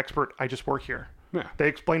 you're the expert. I just work here. Yeah. They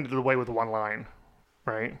explained it away with one line,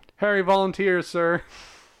 right? Harry volunteers, sir.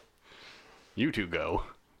 You two go.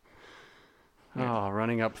 Oh,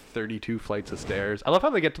 running up 32 flights of stairs. I love how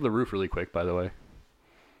they get to the roof really quick, by the way.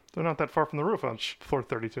 They're not that far from the roof on floor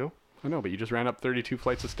 32. I know, but you just ran up 32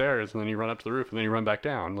 flights of stairs, and then you run up to the roof, and then you run back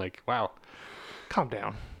down. Like, wow. Calm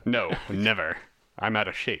down. No, never. I'm out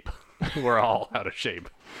of shape. We're all out of shape.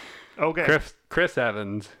 Okay. Chris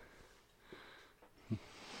Evans.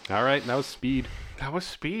 All right, that was Speed. That was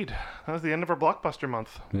Speed. That was the end of our Blockbuster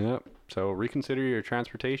month. Yep. So reconsider your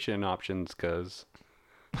transportation options, because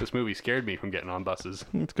this movie scared me from getting on buses.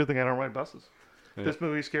 It's a good thing I don't ride buses. Yeah. This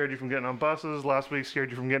movie scared you from getting on buses. Last week scared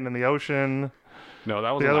you from getting in the ocean. No,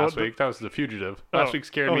 that wasn't last week. That was The Fugitive. Last week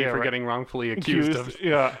scared me for getting wrongfully accused of...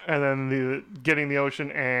 Yeah, and then getting the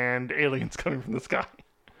ocean and aliens coming from the sky.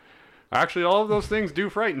 Actually, all of those things do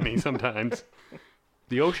frighten me sometimes.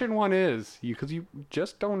 The ocean one is, because you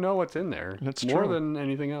just don't know what's in there. That's more true. than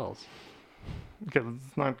anything else. Okay,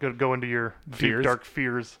 it's not going to go into your Fears? deep, dark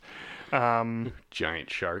fears. Giant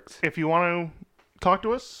sharks. If you want to talk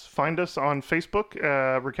to us, find us on Facebook,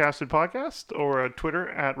 Recasted Podcast, or Twitter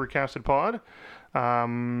at Recasted Pod.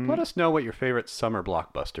 Let us know what your favorite summer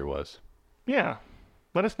blockbuster was. Yeah.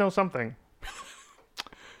 Let us know something.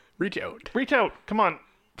 Reach out. Reach out. Come on.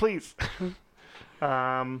 Please.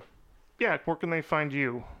 Yeah, where can they find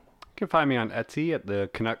you? You can find me on Etsy at the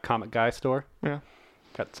Canuck Comic Guy store. Yeah.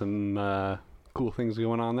 Got some cool things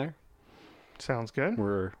going on there. Sounds good.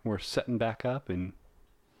 We're setting back up and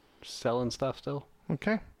selling stuff still.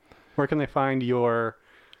 Okay. Where can they find your...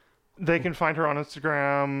 They can find her on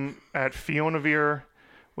Instagram at Fionavir,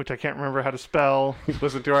 which I can't remember how to spell.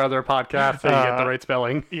 Listen to our other podcast so you get the right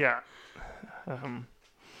spelling. Yeah. I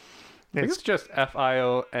think it's just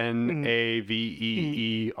FIONAVEERS.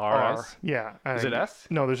 Yeah. Is it S?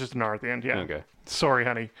 No, there's just an R at the end. Yeah. Okay. Sorry,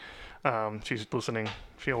 honey. She's listening.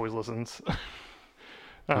 She always listens.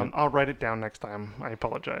 I'll write it down next time. I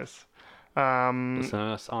apologize. Listen to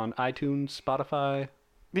us on iTunes, Spotify.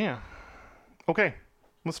 Yeah. Okay.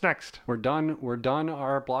 What's next? We're done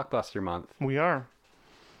our blockbuster month. We are.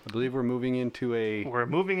 I believe we're moving into We're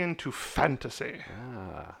moving into fantasy.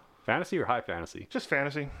 fantasy or high fantasy? Just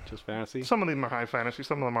fantasy. Just fantasy? Some of them are high fantasy.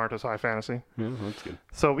 Some of them aren't as high fantasy. Yeah, that's good.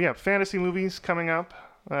 So, yeah, fantasy movies coming up.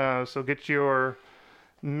 So get your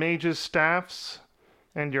mages' staffs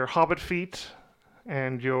and your hobbit feet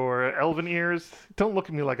and your elven ears. Don't look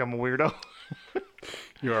at me like I'm a weirdo.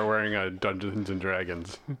 You are wearing a Dungeons and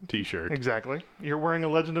Dragons t-shirt. Exactly. You're wearing a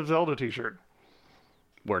Legend of Zelda t-shirt.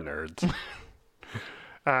 We're nerds.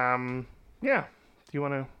 Yeah. Do you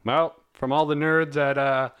want to... Well, from all the nerds at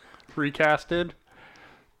Recasted,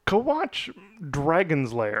 Go watch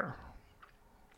Dragon's Lair.